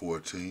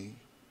 14.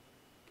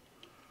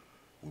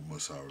 We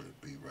must already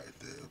be right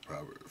there.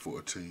 Proverbs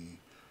 14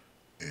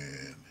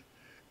 and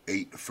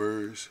 8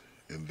 first,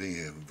 and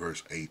then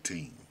verse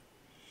 18.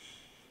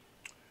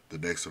 The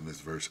next one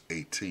is verse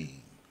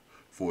 18.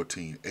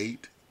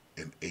 14:8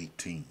 and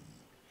 18.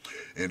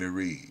 And it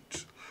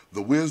reads,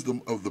 the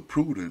wisdom of the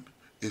prudent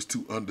is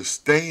to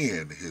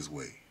understand his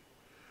way.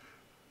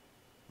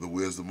 The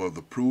wisdom of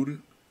the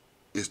prudent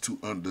is to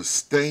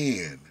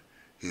understand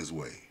his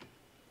way.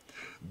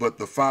 But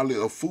the folly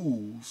of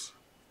fools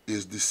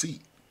is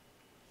deceit.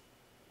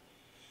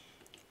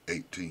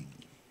 18.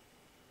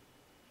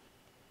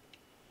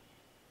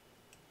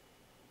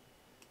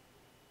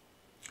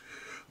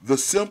 The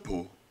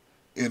simple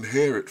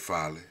inherit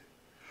folly,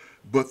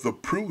 but the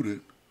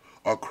prudent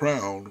are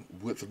crowned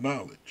with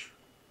knowledge.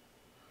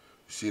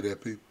 See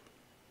that, people?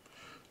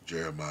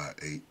 Jeremiah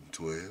 8 and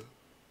 12.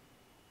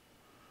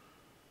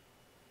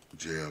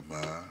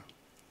 Jeremiah,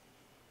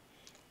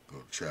 go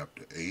to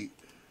chapter 8.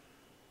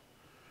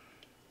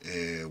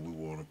 And we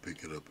want to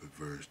pick it up at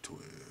verse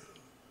 12.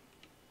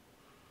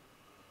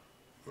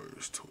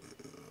 Verse 12.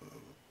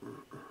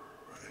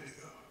 Right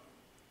here.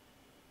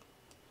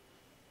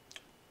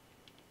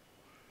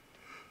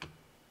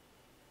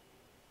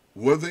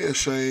 Were they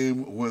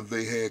ashamed when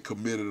they had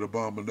committed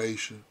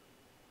abomination?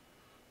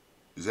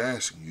 He's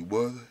asking you,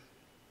 were they?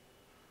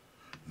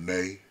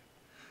 Nay,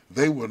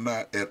 they were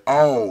not at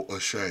all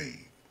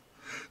ashamed,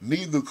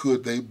 neither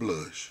could they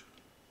blush.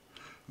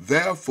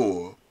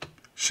 Therefore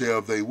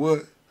shall they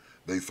what?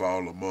 They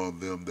fall among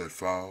them that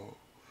fall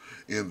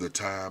in the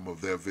time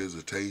of their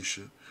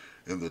visitation.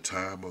 In the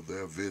time of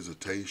their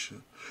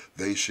visitation,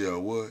 they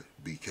shall what?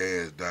 Be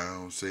cast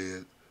down,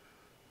 said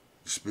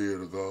the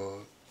Spirit of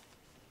God.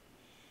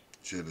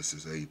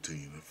 Genesis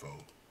 18 and 4.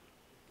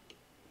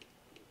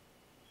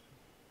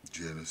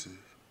 Genesis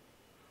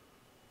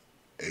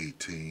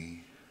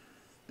 18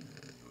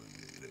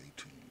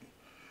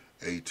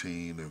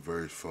 and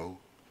verse 4.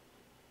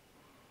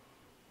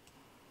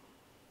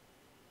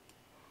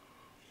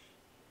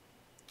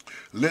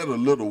 Let a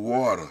little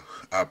water,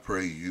 I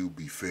pray you,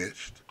 be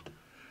fetched,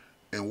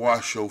 and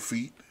wash your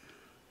feet,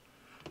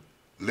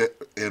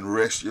 and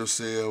rest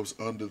yourselves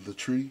under the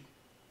tree.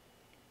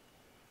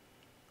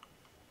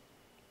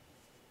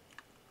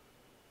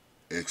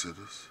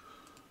 Exodus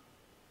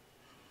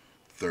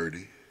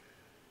 30.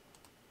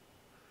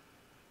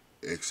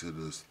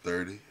 Exodus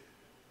 30.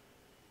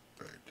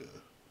 Right there.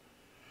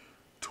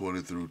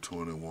 20 through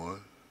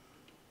 21.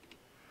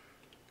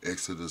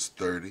 Exodus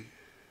 30.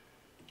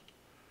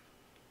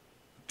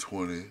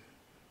 20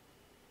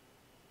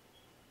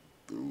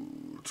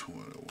 through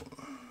 21.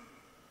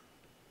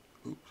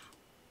 Oops.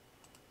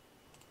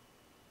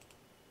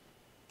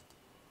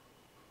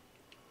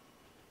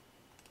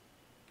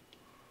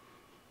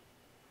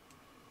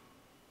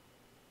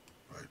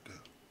 Right there.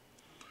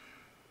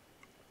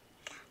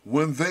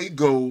 When they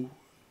go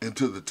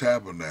into the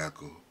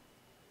tabernacle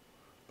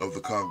of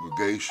the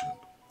congregation,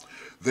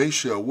 they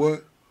shall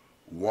what?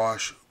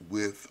 Wash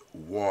with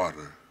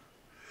water.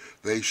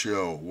 They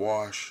shall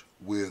wash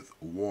with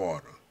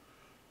water.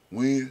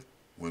 When?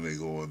 When they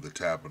go in the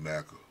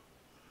tabernacle.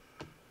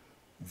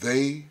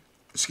 That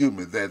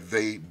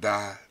they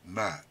die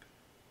not.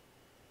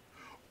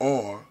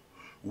 Or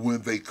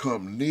when they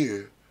come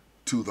near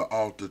to the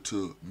altar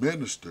to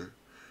minister,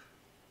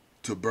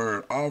 to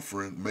burn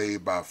offering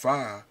made by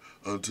fire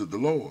unto the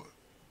Lord.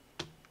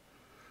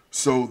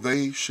 So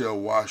they shall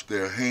wash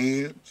their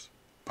hands,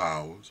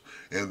 powers,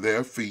 and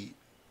their feet,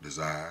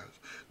 desires,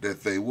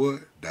 that they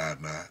would die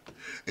not,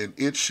 and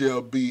it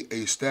shall be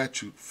a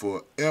statute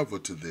forever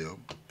to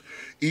them,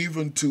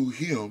 even to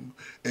him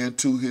and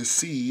to his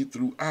seed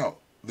throughout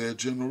their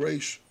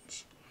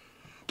generations.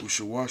 We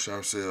should wash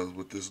ourselves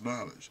with this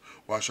knowledge.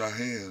 Wash our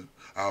hands,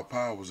 our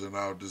powers, and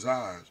our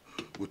desires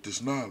with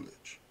this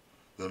knowledge.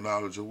 The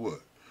knowledge of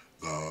what?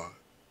 God.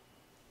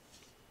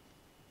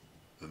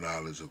 The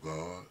knowledge of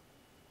God.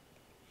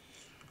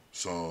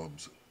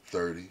 Psalms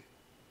 30.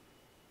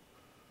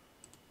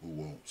 We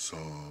want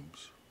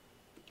Psalms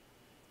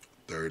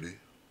 30.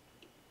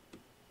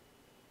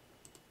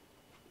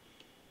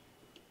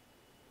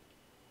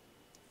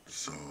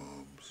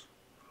 Psalms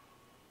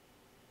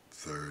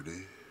 30.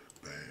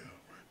 Bam,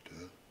 right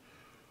there.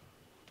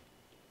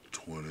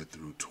 20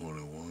 through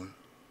 21.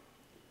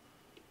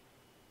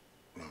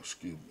 No,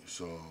 excuse me,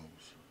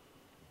 Psalms.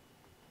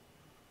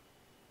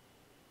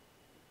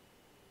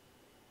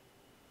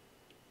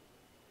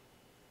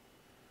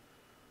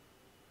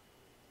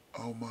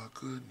 Oh my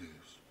goodness.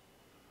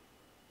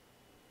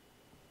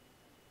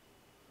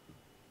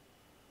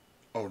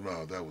 Oh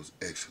no, that was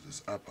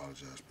Exodus. I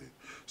apologize, babe.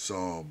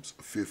 Psalms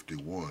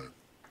 51.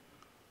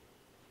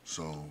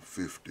 Psalm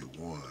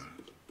 51.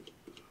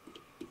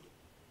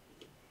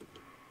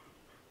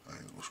 I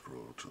ain't gonna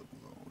scroll too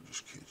long,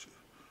 just catch it.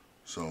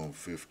 Psalm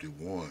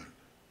 51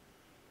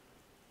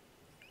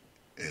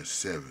 and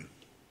 7.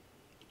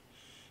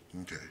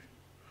 Okay.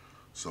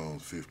 Psalm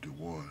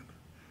 51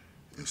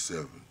 and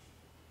 7.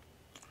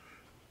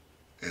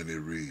 And it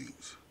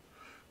reads,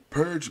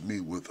 purge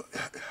me with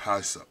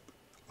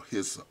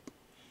hyssop,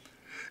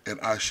 and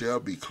I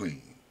shall be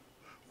clean.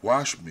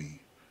 Wash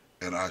me,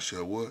 and I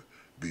shall what?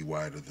 Be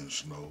whiter than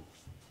snow.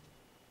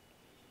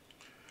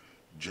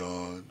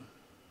 John,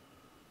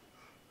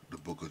 the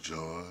book of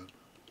John.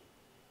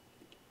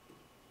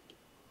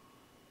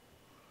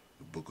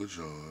 The book of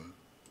John.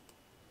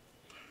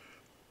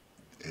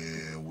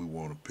 And we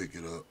want to pick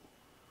it up.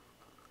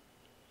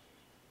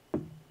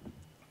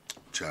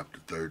 Chapter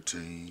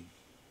 13.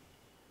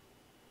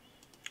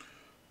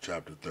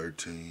 Chapter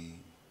 13.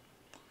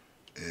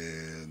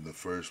 And the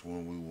first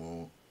one we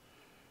want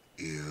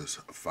is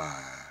 5.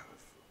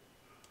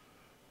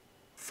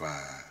 5.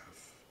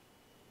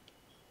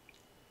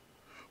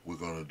 We're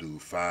going to do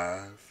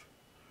 5,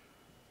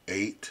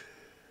 8,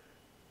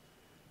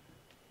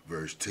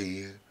 verse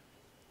 10,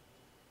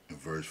 and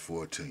verse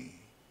 14.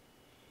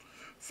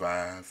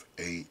 5,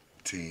 8,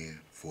 10,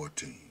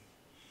 14.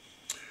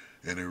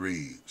 And it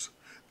reads,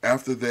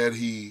 After that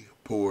he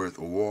poureth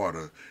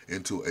water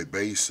into a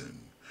basin,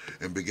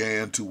 and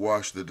began to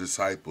wash the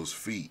disciples'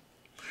 feet,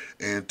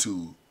 and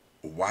to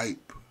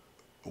wipe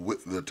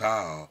with the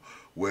towel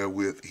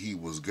wherewith he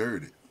was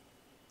girded.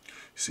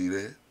 See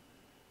that?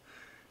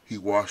 He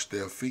washed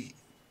their feet.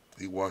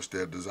 He washed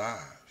their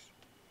desires.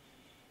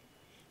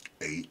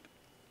 8.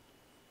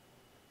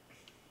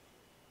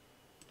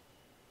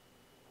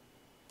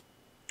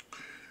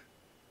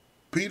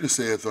 Peter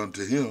saith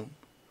unto him,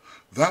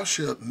 Thou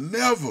shalt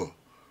never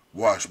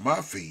wash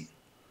my feet.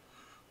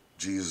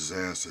 Jesus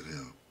answered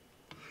him,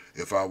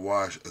 If I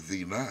wash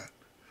thee not,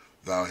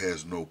 thou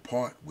hast no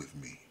part with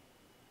me.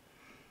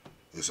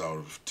 This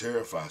ought to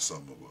terrify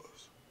some of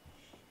us.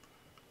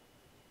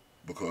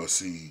 Because,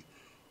 see,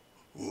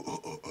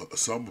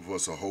 some of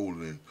us are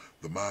holding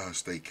the mind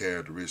state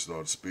characteristic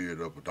or the spirit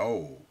of a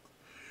dog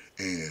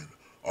and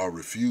are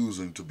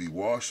refusing to be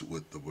washed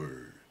with the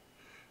word.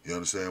 You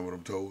understand what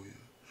I'm telling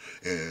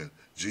you? And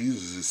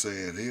Jesus is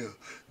saying here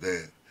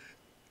that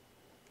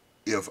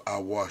if I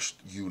wash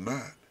you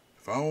not,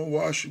 if I don't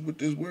wash you with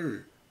this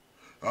word,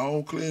 I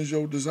don't cleanse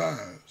your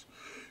desires,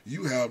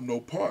 you have no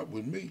part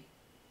with me.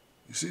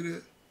 You see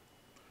that?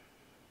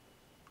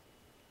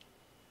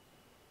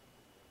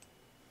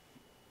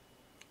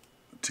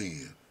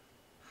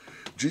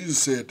 Jesus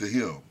said to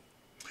him,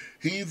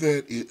 He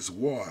that is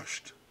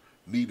washed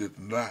needeth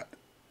not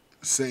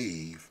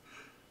save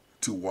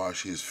to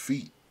wash his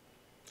feet,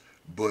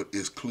 but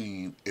is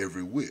clean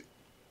every whit.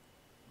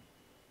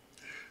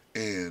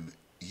 And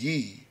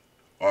ye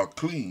are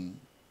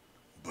clean,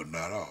 but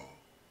not all.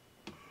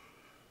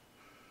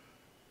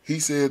 He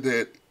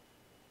said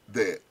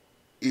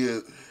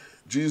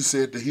Jesus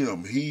said to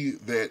him, He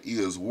that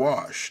is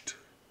washed,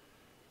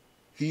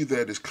 he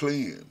that is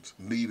cleansed,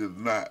 needeth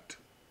not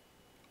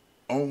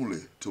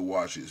only to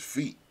wash his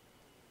feet,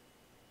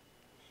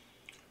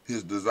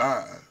 his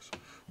desires,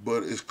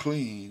 but is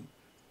clean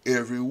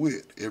every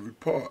whit, every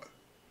part.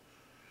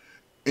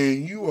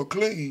 And you are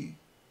clean,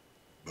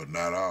 but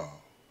not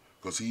all.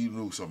 Because he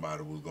knew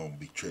somebody was going to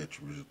be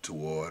treacherous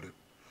toward him.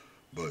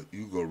 But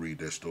you go read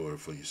that story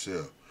for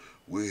yourself.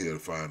 We're here to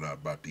find out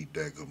about these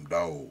daggum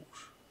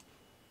dogs.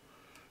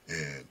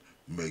 And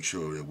make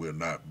sure that we're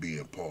not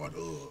being part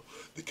of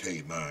the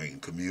K9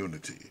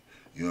 community.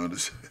 You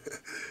understand?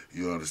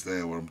 You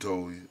understand what I'm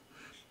telling you?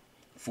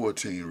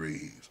 14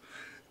 reads,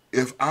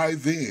 If I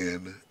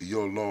then,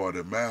 your Lord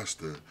and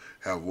Master,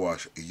 have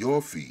washed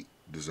your feet,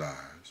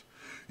 desires,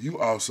 you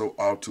also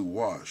ought to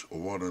wash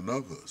one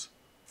another's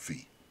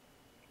feet.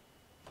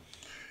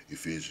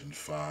 Ephesians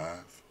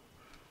 5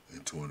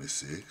 and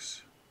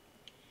 26.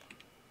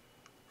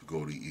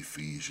 Go to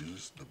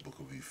Ephesians, the book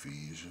of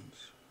Ephesians.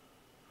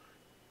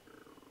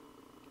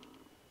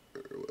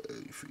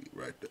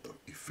 Right there,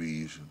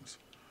 Ephesians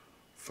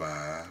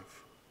 5.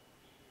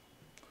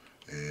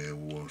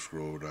 And we want to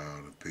scroll down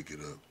and pick it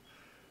up.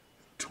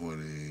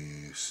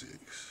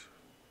 26.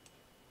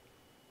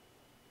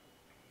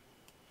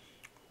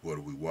 What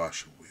are we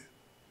washing with?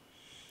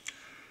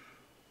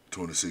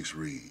 26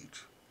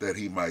 reads, That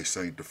he might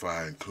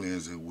sanctify and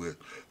cleanse it with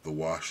the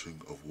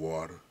washing of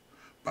water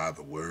by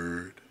the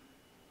word.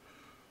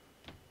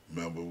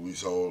 Remember we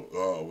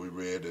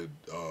read that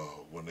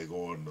when they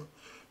go in the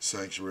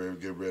sanctuary,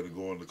 get ready to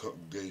go in the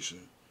congregation,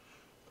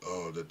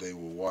 that they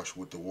will wash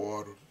with the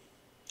water.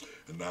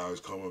 And now he's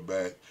coming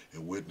back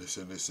and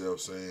witnessing himself,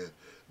 saying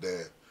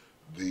that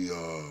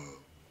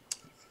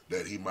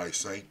that he might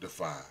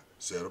sanctify,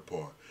 set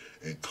apart,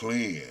 and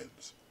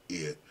cleanse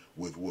it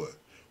with what?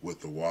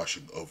 With the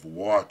washing of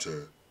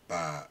water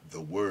by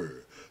the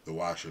word, the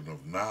washing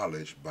of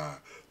knowledge by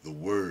the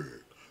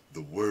word,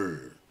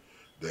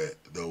 that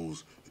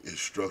those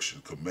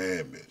instruction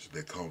commandments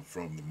that come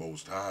from the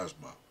Most High's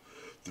mouth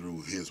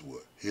through his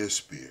what? His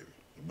spirit.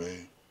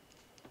 Amen.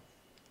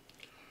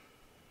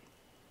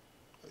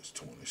 That's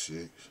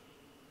 26.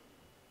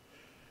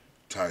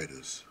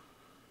 Titus,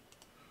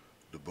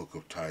 the book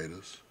of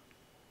Titus,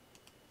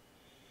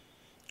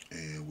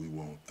 and we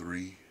want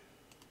 3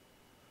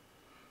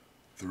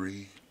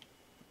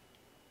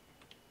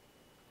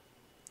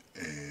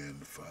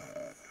 and 5.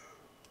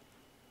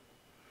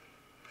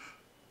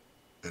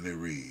 And it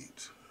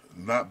reads,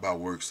 Not by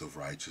works of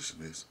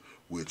righteousness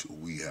which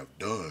we have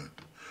done,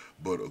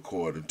 but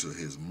according to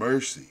his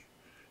mercy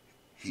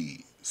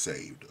he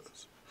saved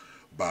us.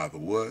 By the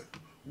what?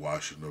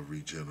 Washing of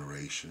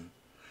regeneration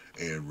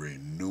and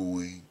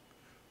renewing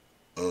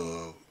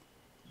of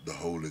the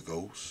Holy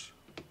Ghost.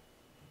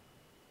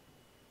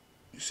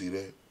 You see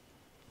that?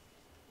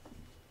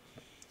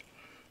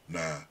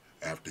 Now,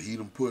 after he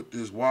done put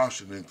this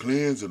washing and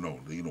cleansing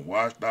on, he done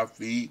washed our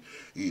feet,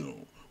 he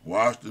done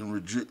washed and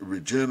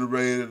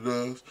regenerated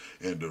us,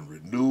 and done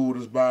renewed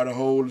us by the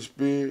Holy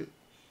Spirit.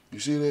 You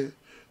see that?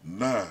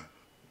 Now,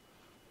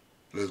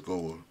 let's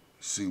go and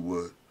see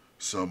what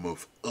some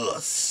of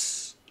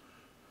us,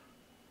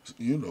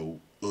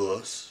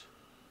 us,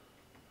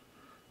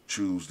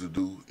 choose to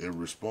do and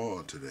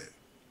respond to that.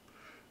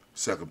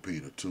 2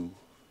 Peter 2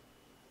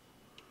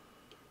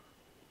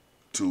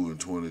 2 and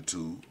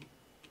 22.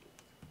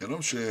 And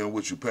I'm sharing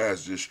with you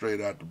passages straight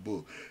out the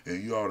book.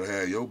 And you ought to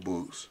have your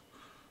books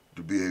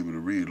to be able to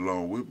read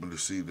along with me to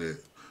see that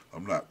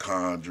I'm not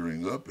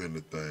conjuring up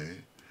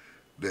anything,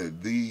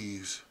 that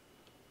these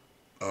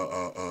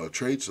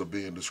traits are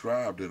being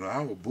described in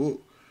our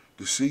book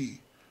to see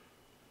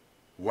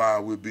why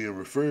we're being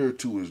referred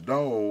to as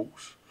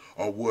dogs,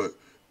 or what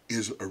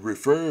is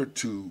referred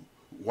to,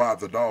 why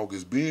the dog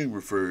is being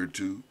referred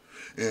to,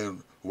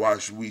 and why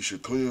we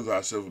should cleanse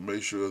ourselves and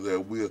make sure that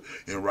we're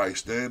in right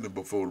standing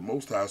before the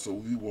Most High, so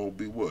we won't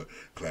be what?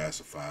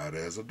 Classified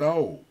as a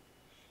dog.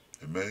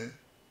 Amen.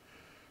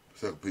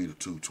 2 Peter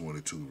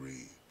 2:22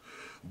 read.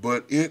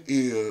 But it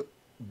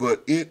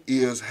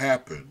is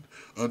happened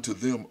unto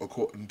them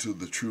according to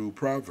the true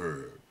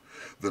proverb.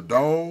 The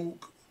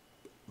dog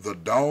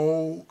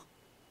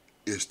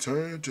is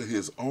turned to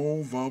his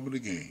own vomit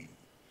again,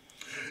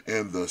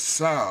 and the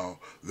sow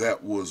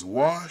that was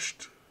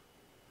washed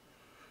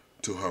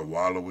to her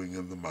wallowing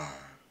in the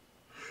mire.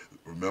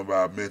 Remember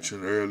I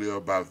mentioned earlier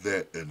about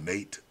that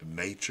innate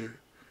nature?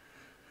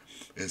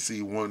 And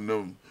see, one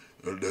of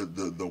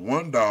them, the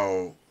one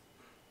dog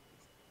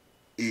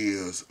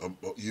is,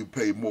 you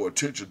pay more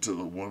attention to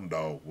the one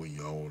dog when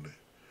you own it.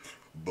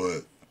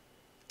 But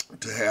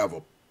to have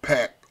a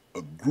pack,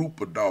 a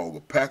group of dog,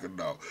 a pack of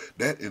dog,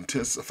 that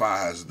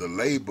intensifies the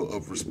labor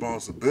of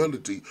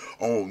responsibility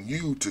on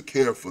you to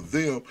care for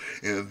them,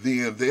 and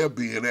then they're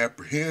being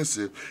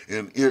apprehensive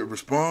and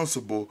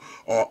irresponsible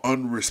or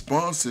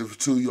unresponsive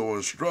to your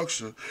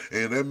instruction,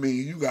 and that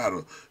means you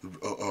gotta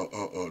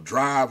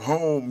drive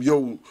home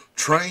your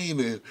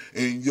training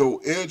and your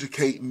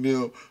educating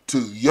them to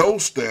your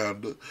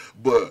standard.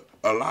 But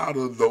a lot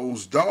of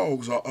those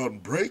dogs are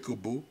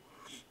unbreakable,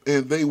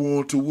 and they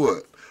want to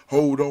what?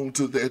 Hold on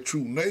to their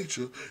true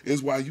nature.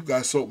 Is why you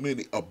got so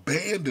many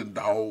abandoned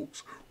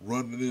dogs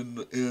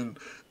running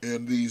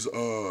in these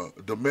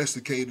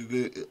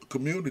domesticated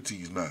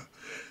communities now,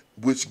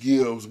 which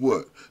gives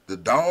what? The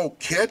dog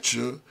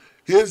catcher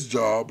his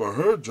job or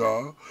her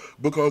job,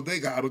 because they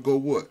gotta go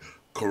what?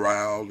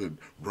 Corral and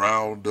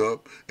round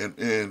up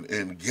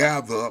and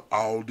gather up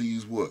all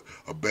these what?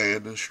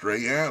 Abandoned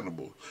stray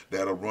animals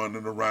that are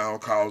running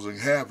around causing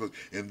havoc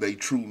in their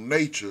true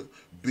nature,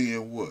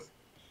 being what?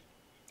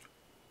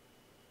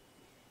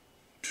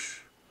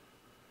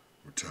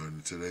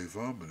 Returning to their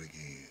vomit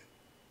again.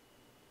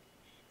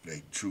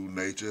 Their true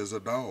nature is a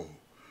dog.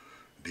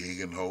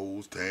 Digging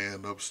holes,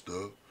 tearing up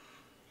stuff,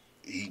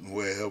 eating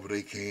wherever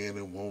they can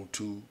and want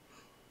to,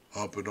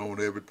 humping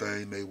on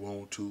everything they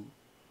want to.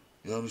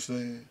 You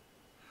understand?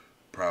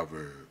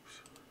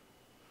 Proverbs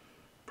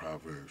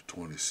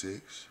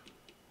 26.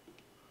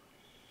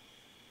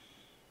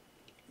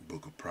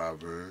 Book of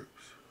Proverbs.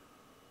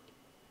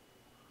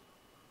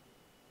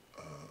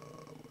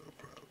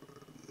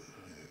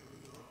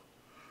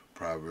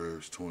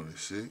 Proverbs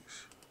 26.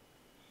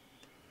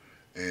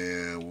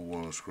 And we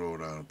want to scroll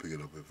down and pick it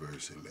up at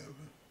verse 11.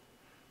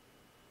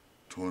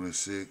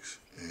 26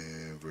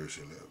 and verse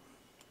 11.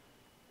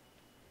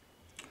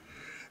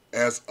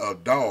 As a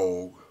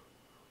dog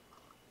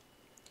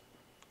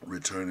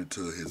returning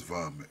to his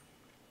vomit.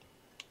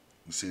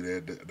 You see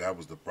that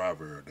was the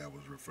proverb that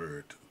was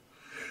referred to.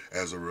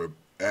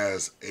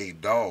 As a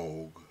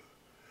dog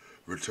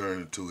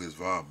returning to his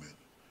vomit,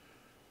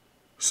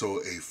 so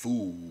a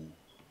fool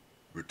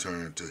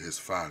returned to his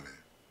folly.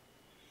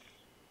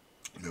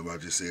 Remember I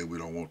just said we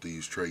don't want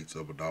these traits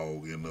of a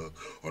dog in us,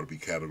 or to be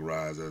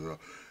categorized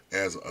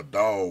as a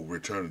dog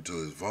returning to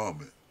his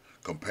vomit.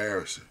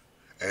 Comparison.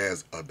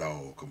 As a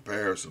dog.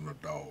 Comparison of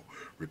dog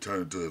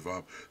returning to his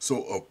vomit.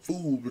 So a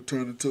fool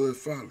returning to his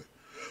folly.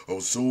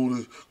 As soon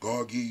as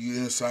God give you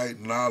insight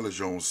and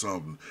knowledge on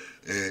something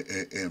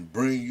and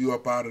bring you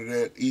up out of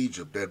that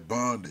Egypt, that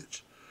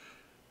bondage,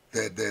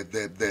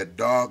 that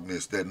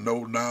darkness, that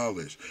no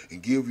knowledge,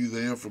 and give you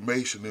the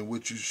information in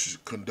which you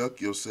should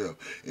conduct yourself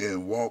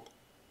and walk,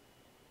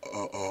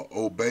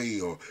 obey,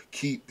 or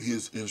keep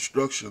his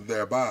instruction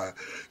thereby,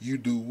 you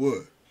do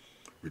what?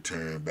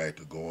 Return back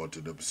to going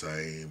to the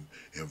same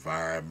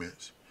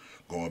environments,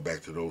 going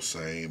back to those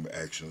same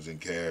actions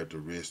and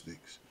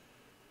characteristics,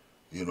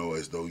 you know,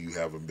 as though you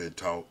haven't been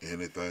taught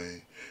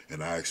anything.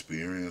 And I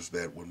experienced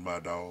that with my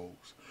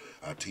dogs.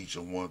 I teach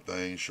them one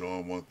thing, show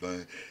them one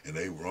thing, and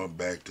they run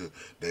back to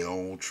their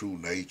own true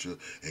nature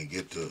and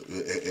get to,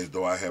 as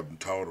though I haven't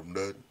taught them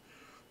nothing.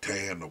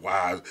 Tearing the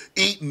wires,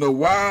 eating the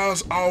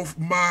wires off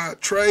my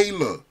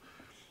trailer.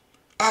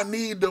 I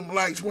need them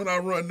lights when I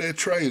run that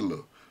trailer.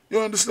 You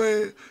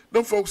understand?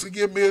 Them folks will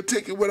give me a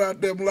ticket without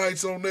them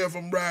lights on there if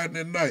I'm riding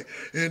at night.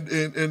 And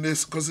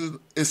it's because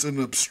it's an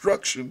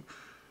obstruction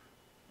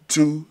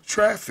to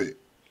traffic.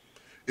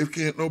 If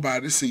can't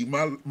nobody see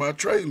my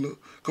trailer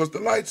because the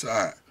lights are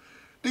high.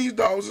 These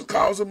dogs is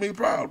causing me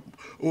problems.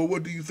 Well,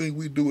 what do you think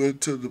we do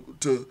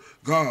to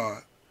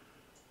God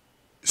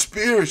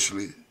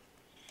spiritually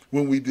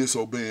when we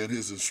disobeying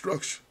his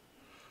instruction?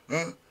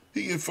 Huh?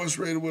 He get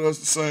frustrated with us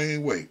the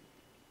same way.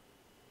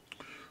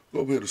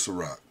 Go over here to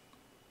Sirach.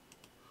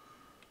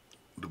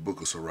 The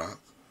book of Sirach.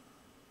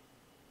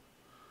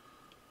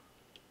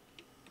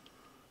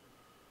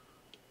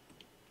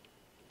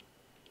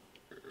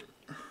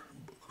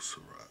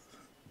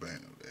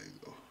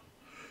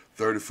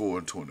 34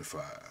 and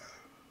 25.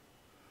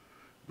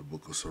 The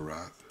book of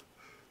Sirach,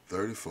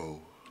 34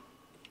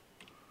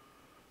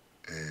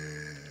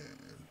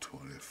 and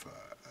 25.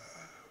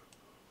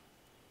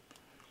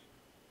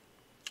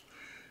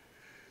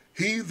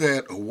 He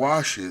that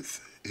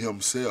washeth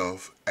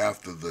himself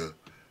after the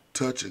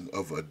touching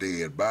of a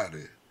dead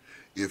body,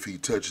 if he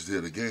touches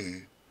it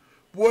again,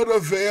 what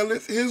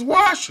availeth his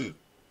washing?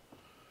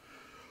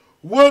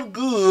 What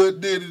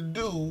good did it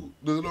do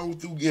to go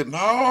through getting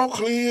all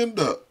cleaned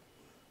up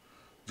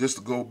just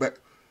to go back?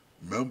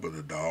 Remember,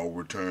 the dog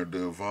returned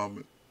to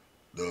vomit,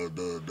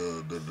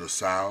 the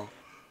sow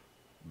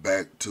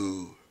back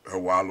to her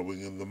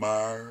wallowing in the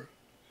mire.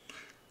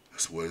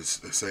 That's what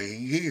it's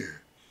saying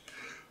here.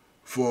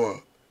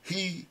 For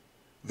he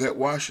that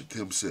washeth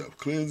himself,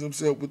 cleanse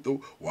himself with the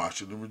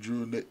washing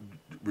and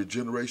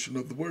regeneration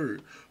of the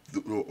word,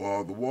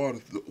 or the water,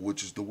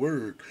 which is the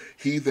word.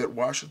 He that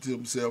washeth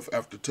himself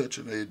after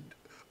touching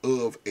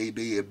of a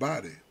dead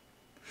body,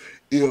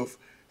 if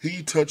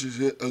he touches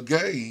it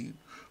again,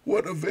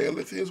 what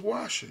availeth his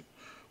washing?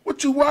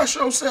 What you wash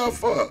yourself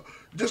for?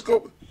 Just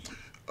go.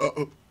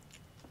 Let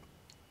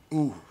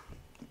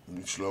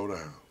me slow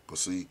down.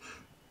 Cause see,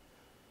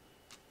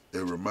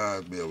 it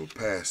reminds me of a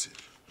passage.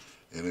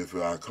 And if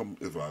I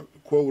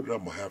quote it,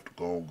 I'm gonna have to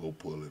go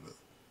pull it up.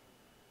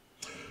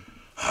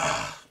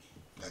 I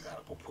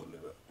gotta go pull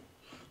it up.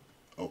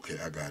 Okay,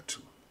 I got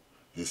to.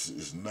 This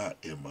is not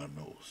in my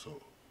notes, so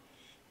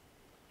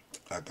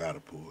I gotta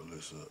pull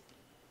this up.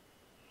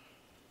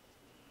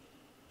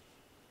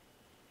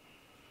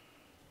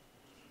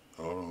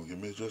 Hold on, give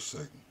me just a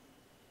second.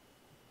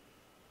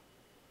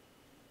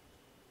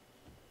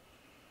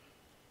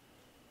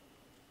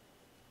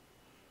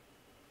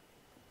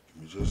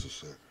 Give me just a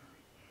second.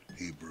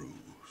 Hebrews.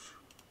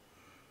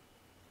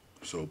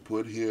 So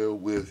put here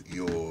with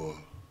your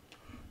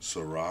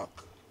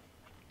Sirach.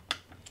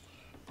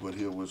 Put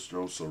here with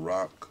your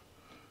Sirach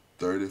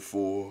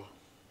 34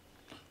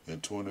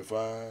 and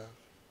 25.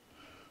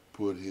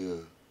 Put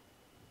here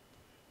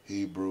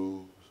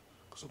Hebrews,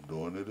 because I'm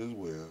doing it as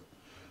well.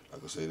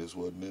 Like I say, this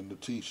wasn't in the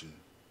teaching,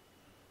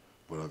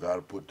 but I got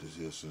to put this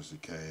here since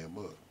it came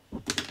up.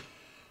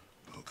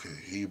 Okay,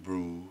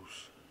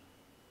 Hebrews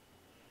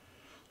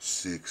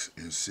 6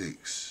 and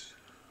 6.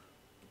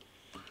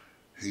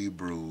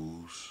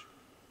 Hebrews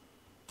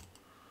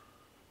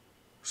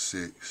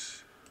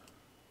 6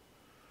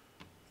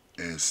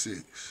 and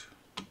 6.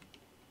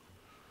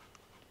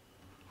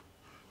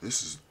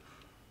 This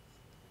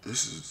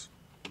is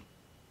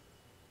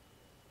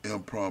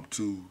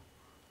impromptu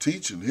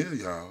teaching here,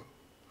 y'all.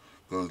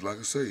 Because like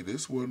I say,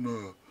 this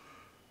wasn't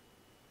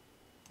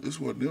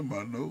in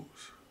my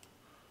notes.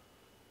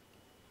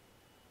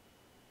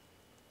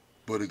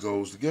 But it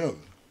goes together.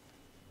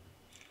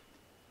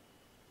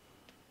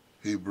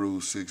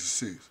 Hebrews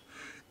 6 and 6.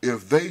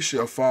 If they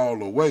shall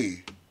fall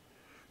away,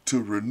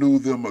 to renew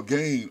them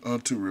again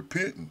unto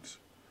repentance,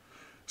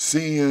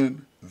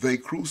 seeing they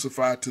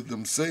crucify to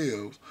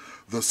themselves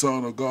the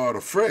Son of God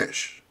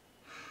afresh,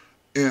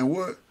 and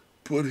what?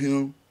 Put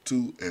him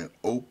to an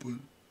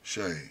open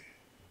shame.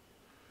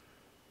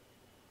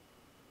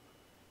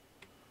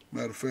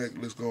 Matter of fact,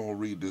 let's go and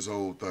read this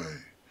whole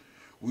thing.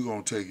 We're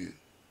going to take it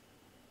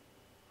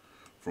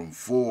from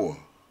 4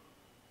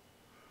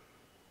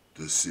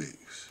 to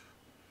 6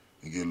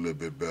 and get a little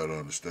bit better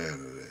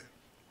understanding of that.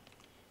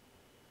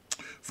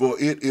 For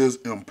it is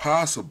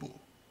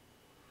impossible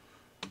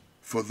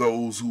for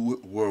those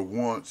who were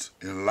once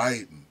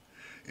enlightened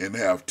and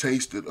have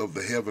tasted of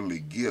the heavenly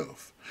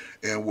gift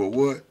and were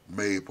what?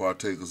 Made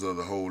partakers of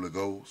the Holy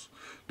Ghost.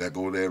 That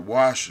go that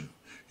washing.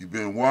 You've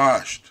been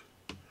washed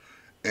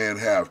and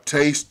have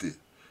tasted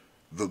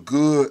the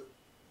good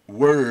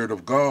word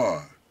of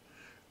God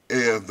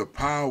and the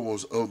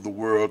powers of the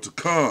world to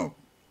come.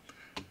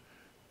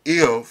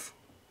 If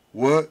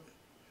what?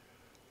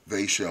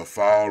 They shall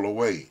fall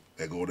away.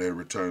 They go there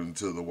returning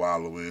to the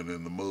wallowing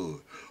in the mud,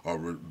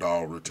 or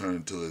dog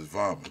returning to his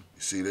vomit.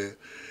 You see that?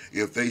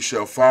 If they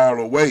shall fall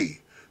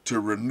away, to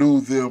renew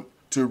them,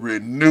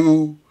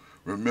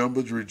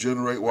 remember, to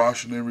regenerate,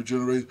 washing and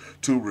regenerate,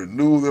 to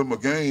renew them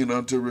again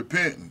unto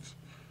repentance,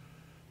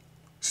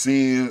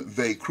 seeing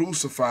they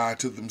crucify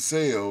to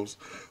themselves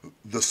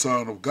the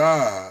Son of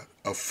God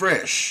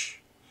afresh,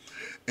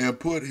 and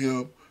put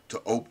him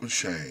to open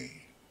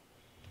shame.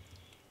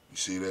 You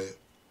see that?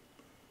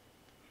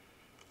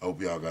 I hope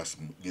y'all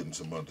getting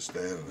some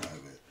understanding out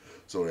of that.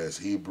 So that's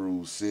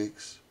Hebrews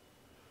 6,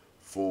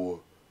 4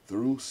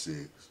 through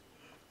 6.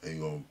 And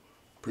you're going to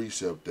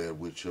precept that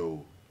with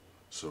your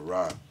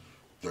Sirach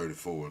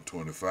 34 and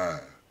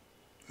 25.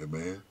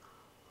 Amen?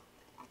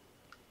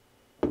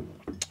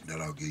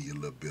 That'll give you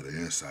a little bit of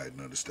insight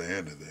and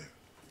understanding there.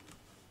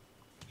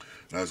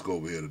 Now let's go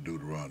over here to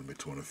Deuteronomy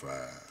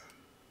 25.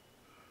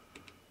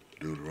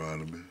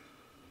 Deuteronomy.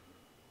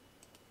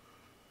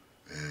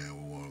 And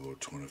we want to go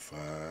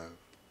 25.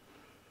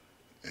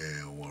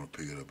 And we want to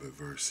pick it up at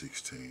verse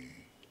 16.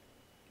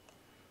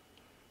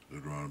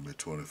 Deuteronomy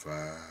 25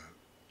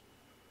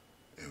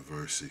 and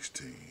verse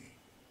 16.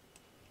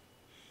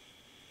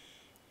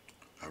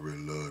 I really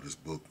love this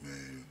book,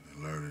 man,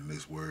 and learning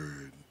this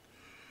word,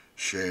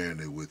 sharing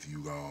it with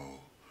you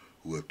all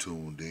who have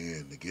tuned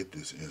in to get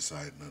this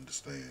insight and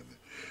understanding.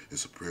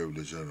 It's a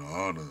privilege and an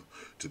honor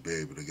to be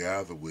able to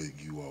gather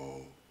with you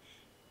all,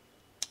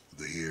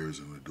 the hearers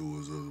and the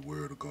doers of the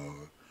Word of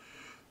God,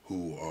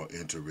 who are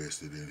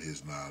interested in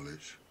His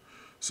knowledge,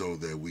 so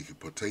that we can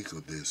partake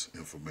of this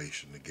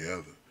information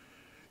together.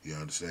 You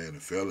understand?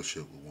 And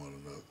fellowship with one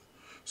another.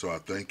 So I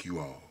thank you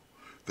all.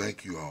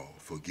 Thank you all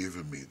for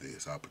giving me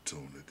this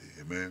opportunity.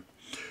 Amen.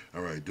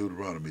 All right,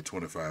 Deuteronomy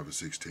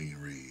 25:16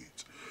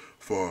 reads,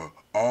 "For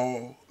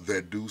all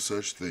that do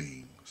such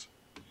things,"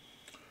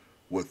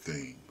 what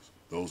things?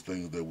 Those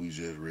things that we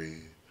just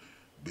read,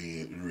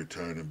 being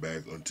returning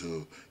back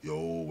unto your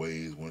old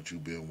ways once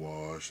you've been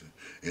washed, and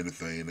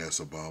anything that's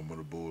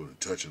abominable and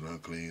touching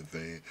unclean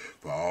thing.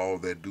 For all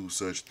that do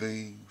such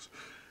things,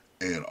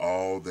 and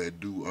all that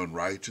do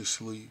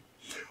unrighteously,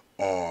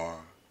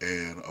 are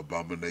an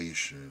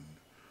abomination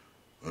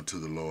unto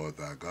the Lord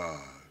thy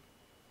God.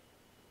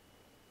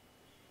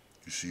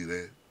 You see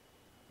that?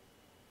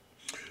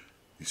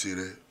 You see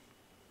that?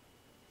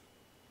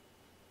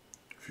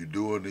 If you're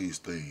doing these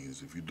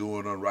things, if you're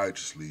doing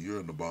unrighteously,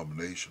 you're an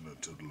abomination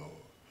unto the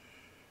Lord.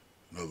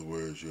 In other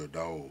words, you're a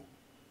dog.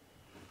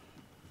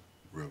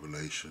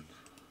 Revelation,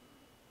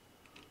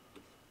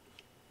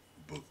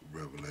 book of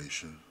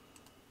Revelation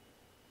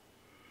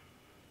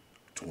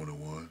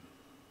 21.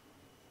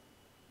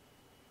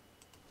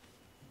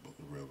 Book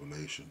of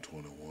Revelation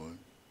 21.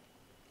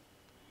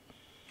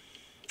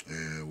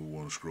 And we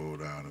want to scroll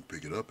down and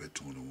pick it up at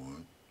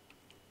 21.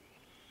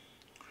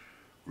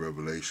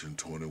 Revelation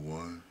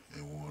 21,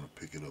 and we want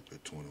to pick it up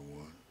at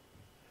 21.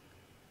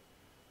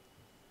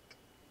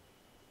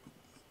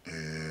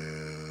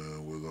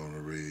 And we're going to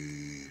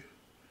read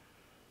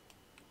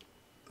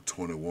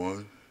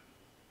 21,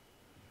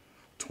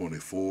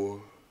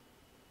 24,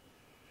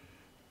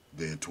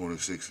 then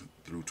 26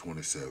 through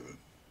 27.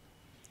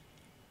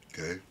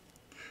 Okay?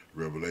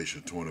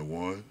 Revelation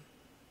 21,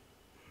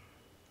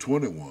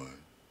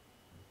 21,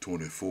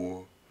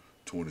 24,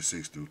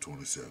 26 through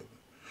 27.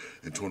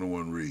 And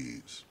 21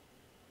 reads,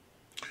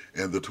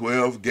 "And the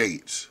 12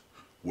 gates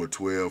were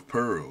 12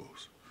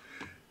 pearls.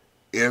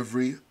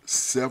 Every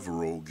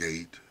several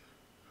gate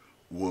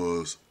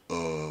was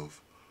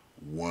of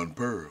one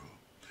pearl.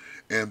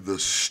 And the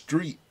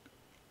street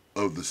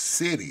of the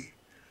city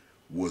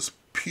was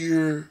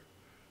pure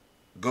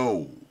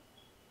gold.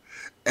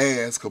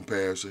 As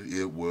comparison,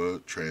 it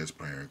was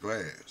transparent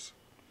glass."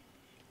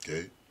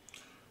 Okay?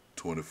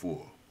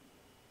 24.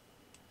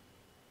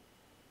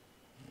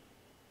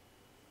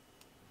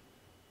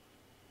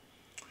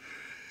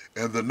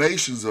 "And the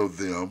nations of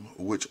them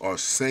which are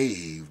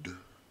saved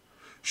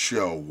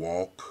shall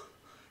walk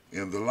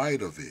in the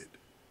light of it,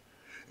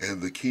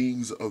 and the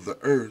kings of the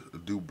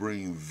earth do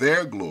bring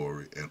their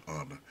glory and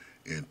honor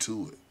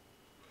into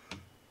it."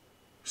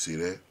 See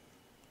that?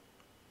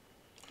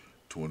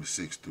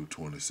 26 through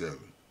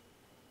 27.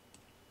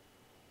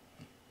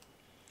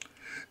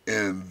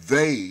 "And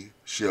they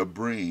shall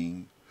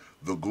bring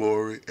the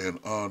glory and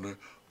honor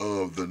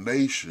of the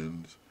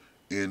nations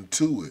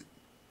into it.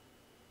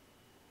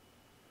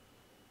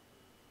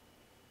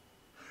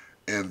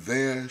 And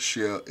there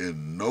shall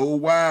in no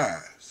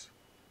wise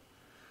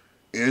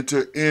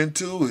enter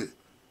into it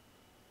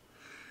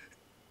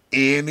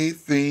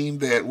anything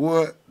that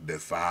what?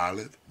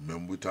 Defileth."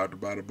 Remember we talked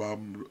about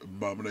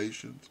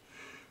abominations?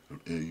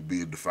 And you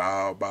being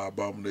defiled by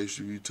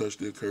abomination if you touch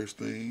the accursed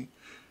thing.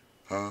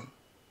 Huh?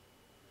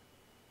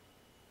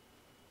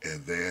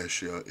 "And there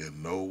shall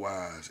in no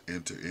wise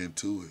enter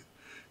into it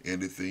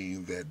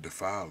anything that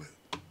defileth,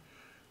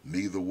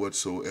 neither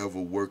whatsoever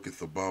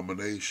worketh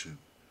abomination,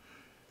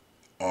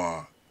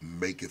 or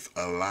maketh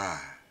a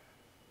lie,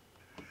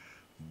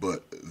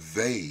 but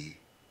they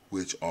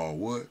which are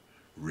what?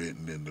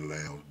 Written in the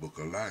Lamb's book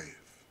of life."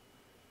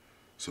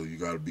 So you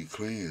got to be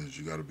cleansed.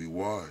 You got to be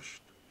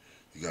washed.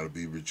 You got to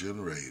be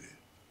regenerated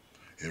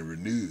and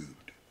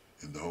renewed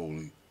in the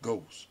Holy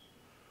Ghost.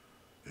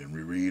 Didn't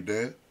we read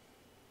that?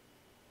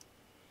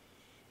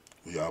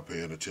 Were y'all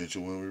paying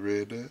attention when we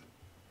read that?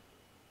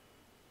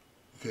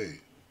 Okay.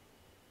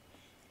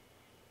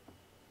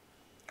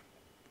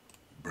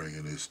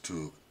 Bringing this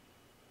to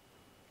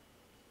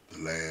the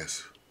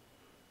last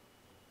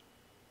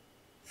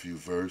few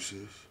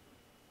verses,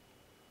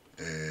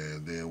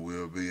 and then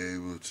we'll be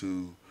able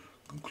to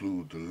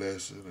conclude the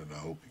lesson, and I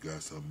hope you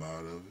got something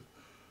out of it.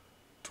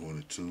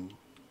 22,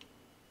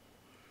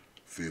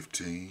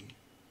 15,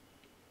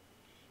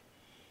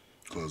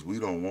 because we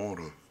don't want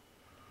to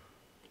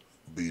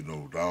be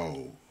no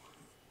dog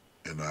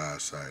in the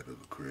eyesight of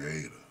the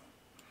Creator.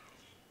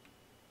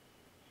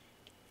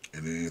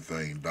 And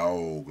anything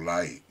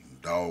dog-like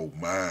and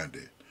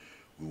dog-minded,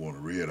 we want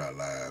to rid our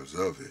lives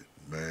of it,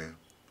 man.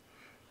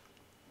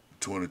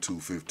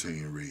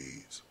 22:15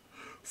 reads,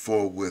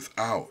 "For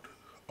without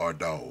are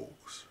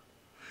dogs,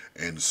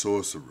 and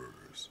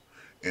sorcerers,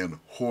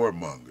 and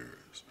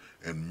whoremongers,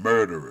 and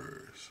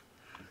murderers,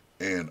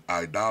 and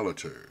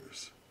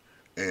idolaters,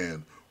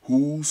 and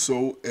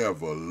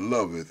whosoever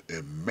loveth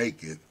and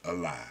maketh a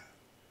lie.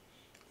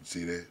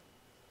 See that?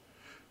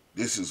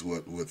 This is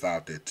what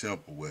without that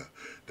temple where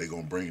they're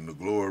going to bring the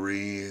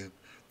glory in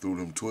through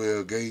them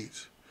 12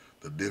 gates.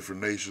 The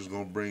different nations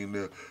going to bring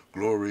their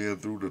glory in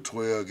through the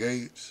 12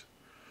 gates.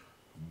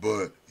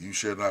 But you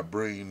shall not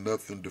bring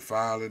nothing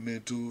defiling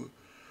into it.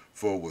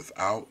 For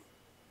without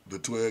the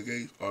 12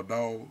 gates are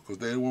dog, because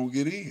they won't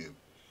get in.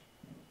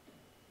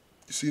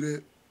 You see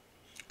that?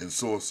 And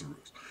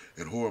sorcerers,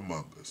 and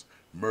whoremongers,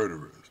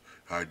 murderers,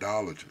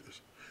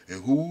 idolaters,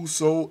 and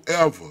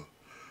whosoever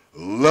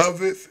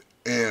loveth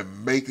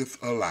and maketh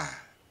a lie.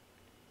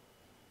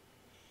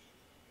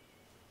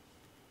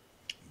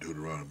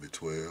 Deuteronomy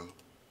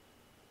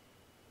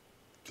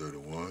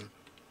 12:31.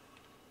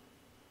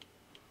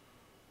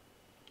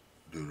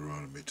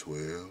 Deuteronomy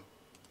 12.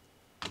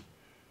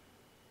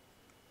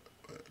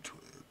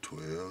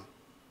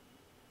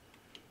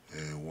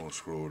 And one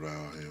scroll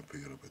down here and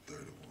pick it up at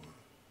 31.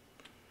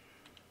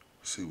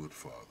 See what the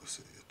Father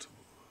said to us.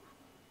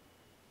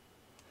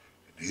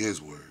 In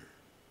his word.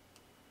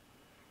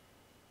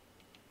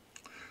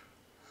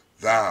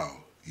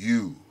 Thou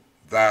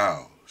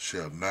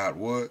shalt not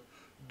what?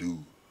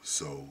 Do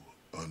so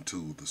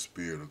unto the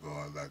Spirit of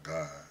God thy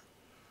God.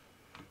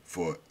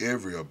 For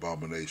every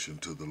abomination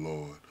to the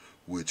Lord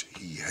which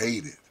he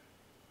hated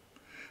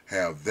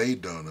have they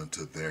done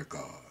unto their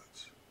gods.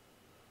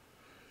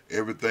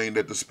 Everything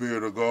that the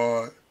Spirit of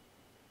God,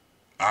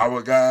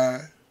 our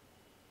God,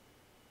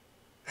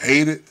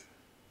 hated,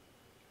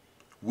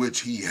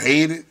 which he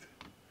hated,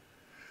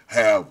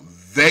 have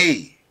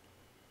they,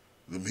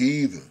 them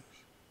heathens,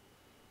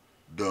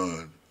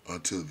 done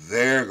unto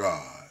their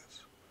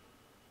gods.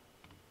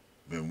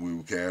 Then we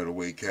were carried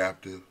away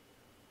captive,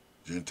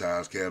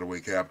 Gentiles carried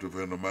away captive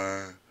in the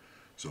mind.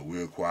 So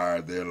we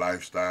acquired their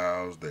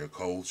lifestyles, their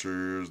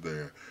cultures,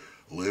 their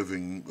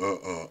living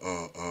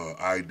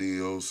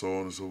ideals, so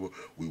on and so forth.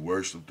 We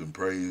worshiped and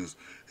praised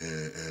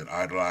and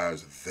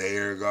idolized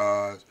their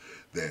gods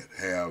that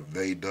have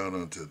they done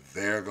unto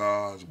their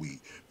gods. We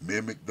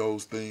mimic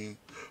those things.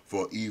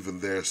 For even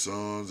their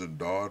sons and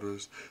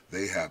daughters,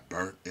 they have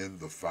burnt in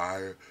the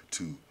fire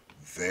to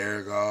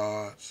their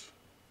gods.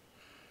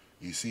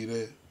 You see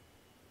that?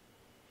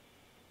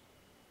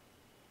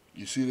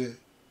 You see that?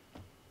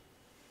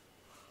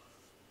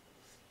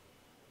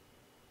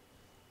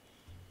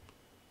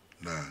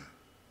 Now,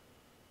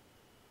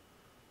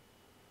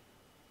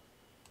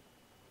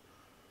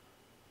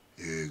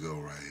 here you go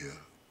right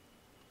here.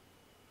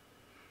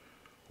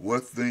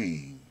 What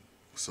thing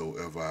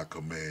soever I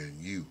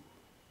command you,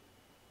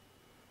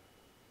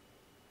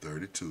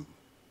 32,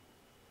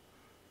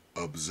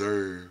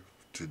 observe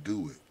to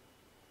do it.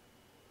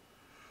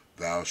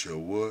 Thou shalt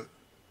what?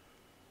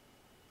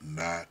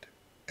 Not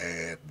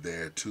add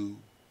thereto,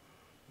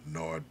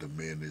 nor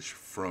diminish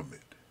from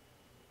it.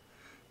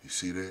 You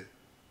see that?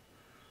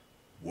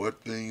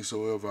 What things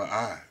soever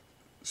I,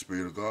 the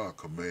Spirit of God,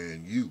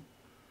 command you,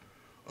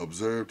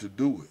 observe to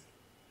do it.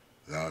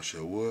 Thou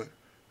shalt what?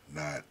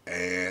 Not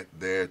add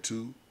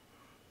thereto,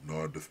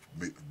 nor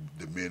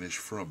diminish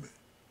from it.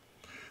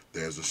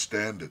 There's a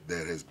standard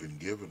that has been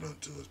given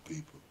unto us,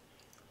 people.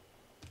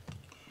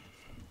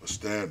 A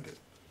standard.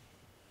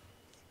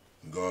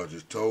 And God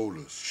just told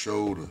us,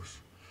 showed us,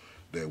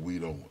 that we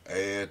don't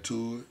add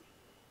to it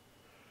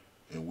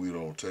and we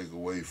don't take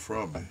away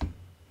from it.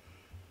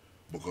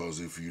 Because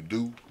if you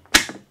do,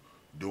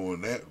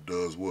 doing that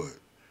does what?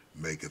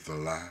 Maketh a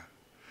lie.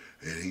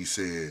 And he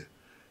said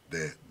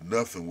that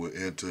nothing will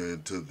enter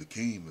into the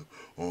kingdom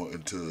or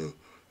into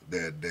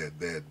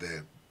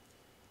that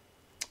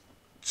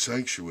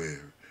sanctuary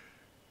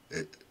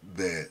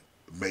that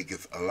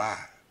maketh a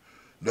lie.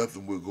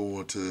 Nothing will go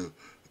into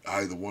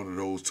either one of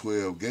those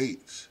 12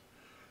 gates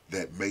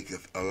that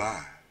maketh a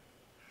lie.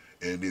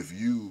 And if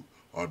you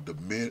are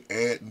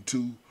adding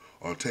to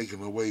or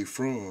taking away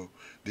from,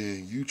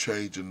 then you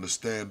changing the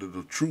standard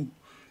of truth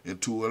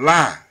into a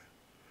lie.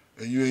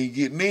 And you ain't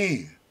getting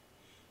in.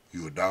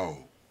 You a dog.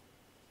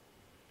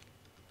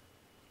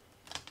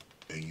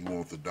 And you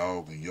want the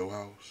dog in your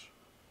house?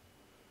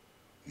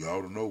 You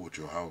ought to know what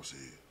your house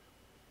is.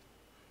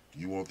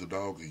 You want the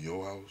dog in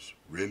your house?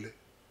 Really?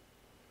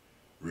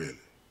 Really?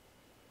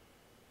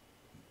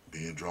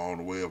 Being drawn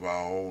away of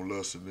our own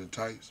lust and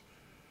entice?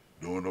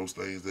 Doing those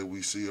things that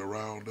we see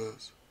around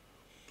us?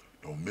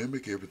 Don't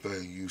mimic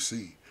everything you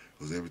see,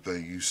 because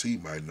everything you see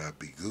might not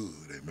be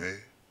good, amen?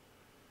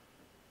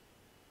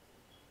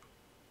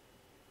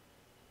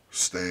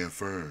 Stand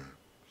firm.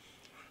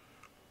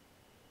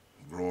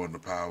 Grow in the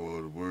power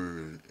of the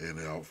word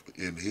and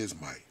in his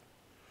might.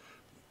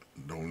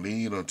 Don't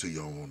lean unto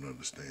your own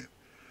understanding,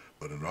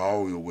 but in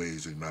all your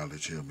ways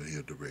acknowledge him and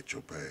he'll direct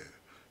your path.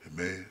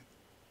 Amen?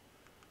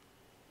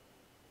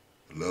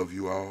 I love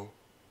you all.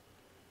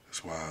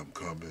 That's why I'm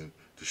coming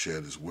to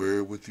share this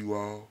word with you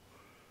all.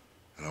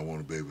 And I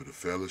want to be able to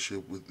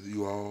fellowship with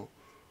you all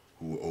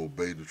who will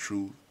obey the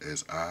truth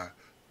as I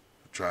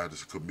try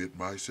to commit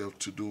myself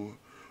to do it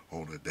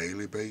on a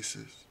daily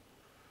basis.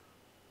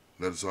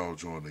 Let us all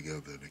join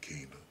together in the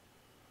kingdom.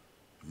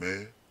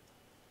 Amen.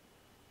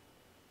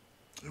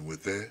 And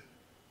with that,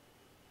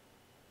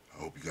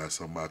 I hope you got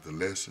something out the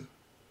lesson.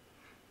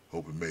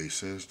 Hope it made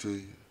sense to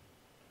you.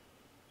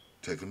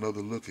 Take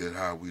another look at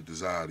how we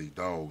desire these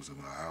dogs in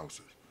our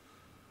houses.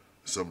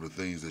 Some of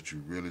the things that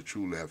you really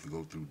truly have to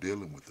go through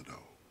dealing with the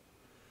dog.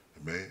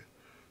 And man,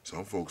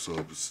 some folks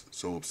are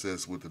so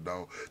obsessed with the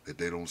dog that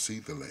they don't see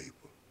the labor.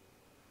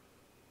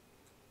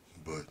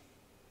 But,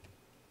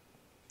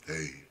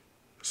 hey,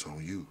 it's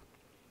on you.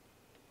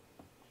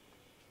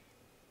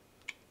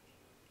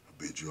 I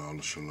bid you all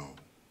a shalom.